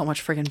had so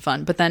much freaking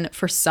fun. But then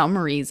for some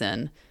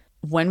reason,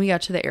 when we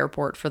got to the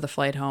airport for the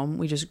flight home,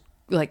 we just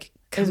like...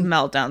 It was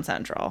meltdown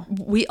central.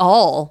 We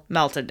all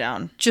melted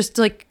down. Just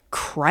like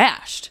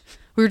crashed.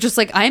 We were just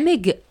like, I'm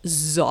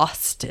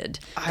exhausted.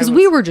 Because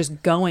we were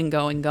just going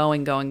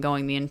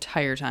the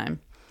entire time.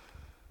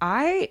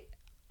 I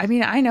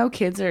mean, I know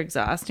kids are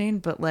exhausting,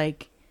 but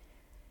like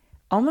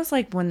almost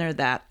like when they're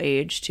that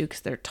age too,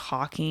 because they're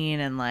talking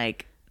and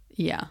like...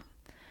 Yeah.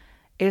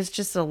 It's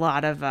just a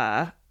lot of...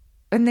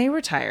 And they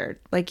were tired.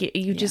 Like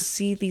you just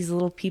see these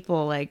little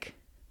people like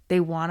they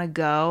want to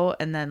go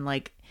and then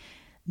like...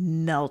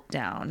 melt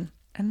down,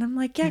 and I'm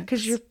like, yeah,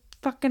 because you're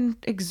fucking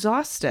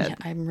exhausted. Yeah,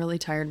 I'm really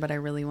tired, but I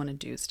really want to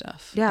do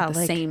stuff. Yeah, at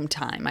the same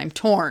time, I'm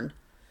torn.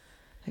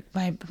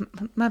 Like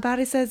my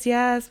body says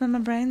yes, but my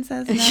brain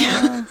says no.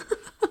 Yeah.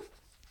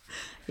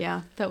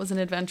 Yeah, that was an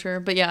adventure,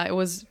 but yeah, it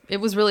was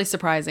really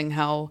surprising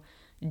how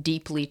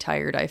deeply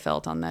tired I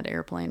felt on that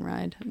airplane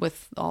ride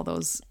with all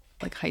those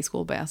like high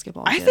school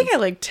basketball kids. I think I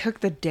like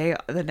took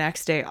the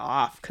next day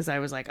off because I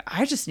was like,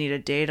 I just need a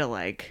day to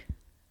like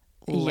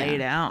lay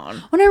down.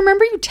 When I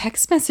remember you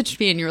text messaged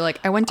me and you were like,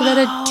 I went to bed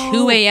at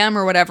 2 a.m.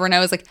 or whatever. And I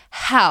was like,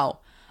 how?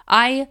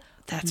 I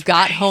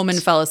got home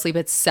and fell asleep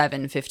at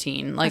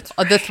 7:15. Like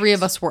the 3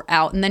 of us were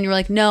out. And then you were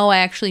like, no, I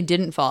actually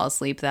didn't fall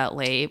asleep that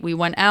late. We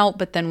went out,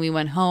 but then we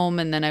went home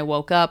and then I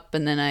woke up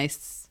and then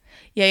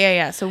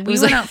Yeah. So we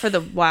went out for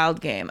the wild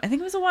game. I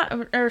think it was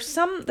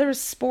there was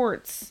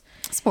sports.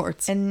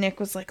 And Nick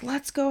was like,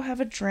 let's go have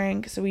a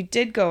drink. So we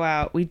did go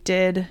out. We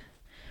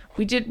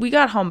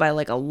got home by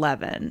like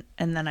 11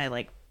 and then I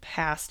like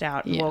passed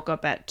out and woke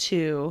up at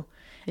 2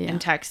 and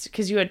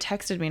because you had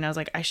texted me and I was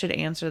like, I should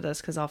answer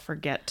this because I'll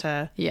forget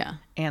to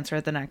answer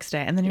it the next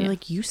day. And then you were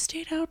like, you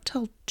stayed out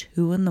till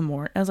 2 a.m.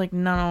 I was like,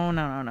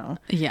 no.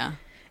 Yeah.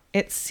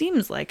 It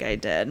seems like I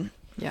did.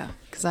 Yeah.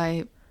 Because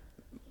I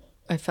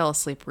fell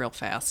asleep real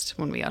fast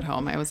when we got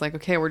home. I was like,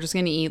 okay, we're just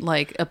going to eat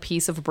like a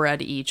piece of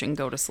bread each and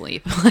go to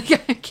sleep.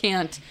 Like I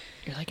can't.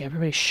 You're like,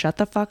 everybody shut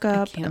the fuck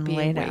up and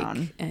lay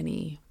down.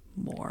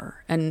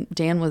 Anymore. And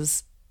Dan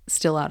was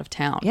still out of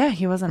town. Yeah,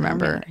 he wasn't.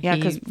 Remember? Yeah,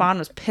 because Fawn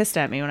was pissed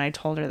at me when I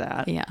told her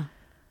that. Yeah.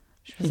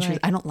 She was,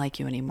 I don't like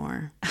you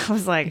anymore. I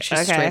was like she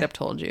straight up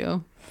told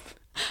you.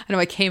 I know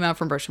I came out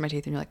from brushing my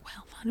teeth and you're like,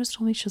 well, Fawn just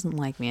told me she doesn't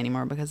like me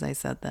anymore because I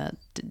said that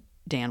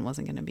Dan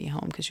wasn't going to be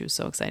home because she was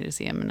so excited to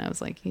see him. And I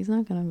was like, he's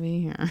not going to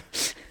be here.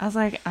 I was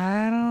like,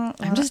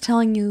 I'm just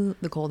telling you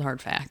the cold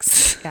hard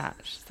facts. Yeah.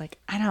 She's like,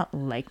 I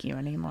don't like you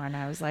anymore. And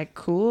I was like,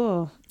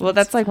 cool. Well,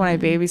 that's like when I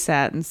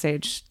babysat and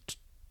Sage...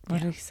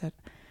 What did he say?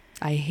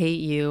 I hate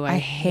you. I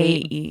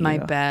hate you. My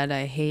bed.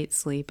 I hate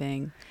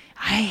sleeping.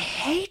 I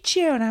hate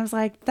you. And I was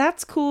like,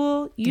 that's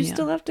cool. You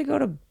still have to go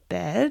to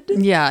bed?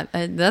 Yeah.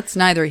 That's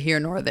neither here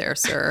nor there,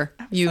 sir.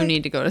 You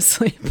need to go to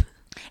sleep.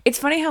 It's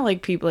funny how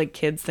like people, like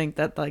kids think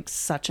that like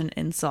such an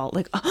insult.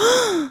 Like,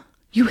 oh,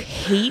 you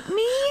hate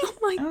me? Oh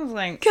my I was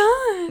like,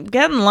 God.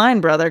 Get in line,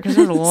 brother. Because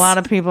there's a lot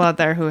of people out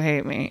there who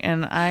hate me.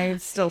 And I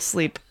still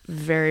sleep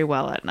very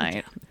well at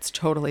night. It's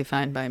totally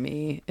fine by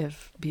me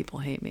if people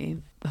hate me.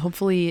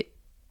 Hopefully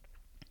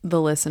the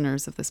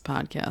listeners of this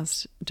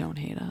podcast don't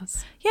hate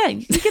us. Yeah,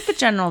 you get the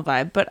general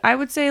vibe, but I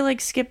would say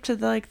like skip to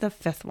the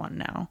 5th one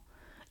now.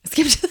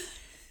 Skipped.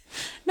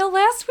 No,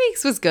 last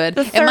week's was good.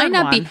 The It third might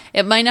not one. be.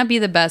 It might not be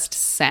the best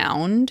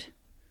sound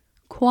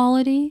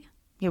quality.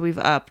 Yeah, we've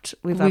We've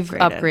upgraded.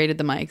 upgraded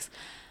the mics,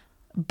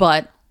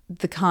 but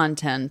the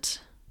content,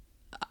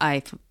 I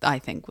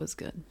think was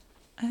good.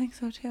 I think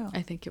so too.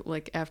 I think it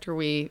like after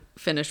we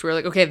finished, we were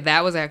like, okay,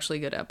 that was actually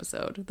a good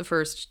episode. The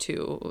first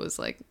two was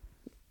like,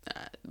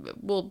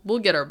 we'll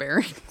get our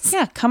bearings.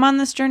 Yeah, come on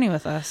this journey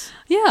with us.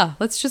 Yeah,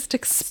 let's just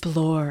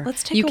explore.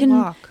 Let's take you a can,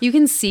 walk. You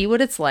can see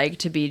what it's like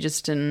to be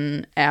just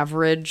an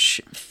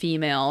average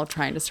female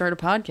trying to start a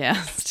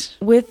podcast.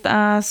 With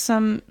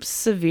some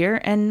severe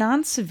and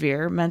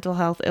non-severe mental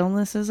health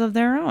illnesses of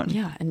their own.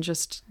 Yeah, and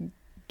just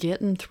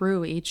getting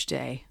through each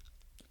day.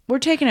 We're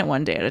taking it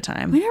one day at a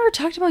time. We never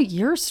talked about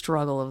your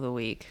struggle of the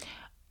week.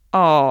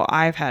 Oh,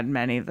 I've had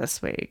many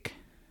this week.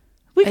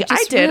 I I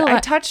just did. I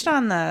realized- touched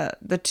on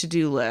the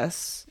to-do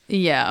list,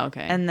 Yeah,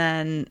 okay. and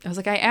then I was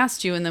like, I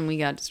asked you, and then we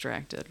got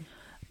distracted.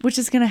 which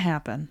is going to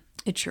happen.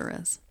 It sure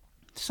is.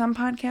 Some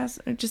podcasts,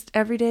 just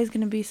every day is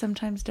going to be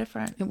sometimes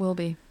different. It will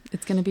be.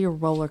 It's going to be a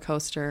roller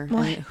coaster.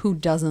 Well, And who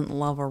doesn't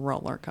love a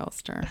roller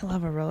coaster? I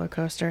love a roller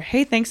coaster.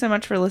 Hey, thanks so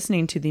much for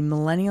listening to the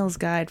Millennials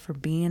Guide for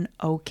Being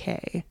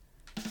Okay.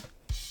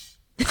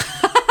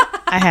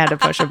 I had to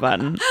push a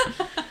button.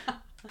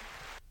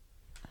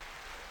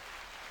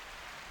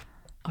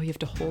 Oh, you have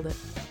to hold it.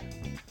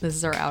 This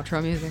is our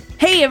outro music.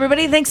 Hey,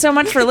 everybody, thanks so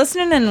much for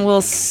listening, and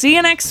we'll see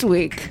you next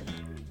week.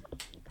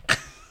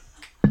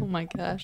 Oh my gosh.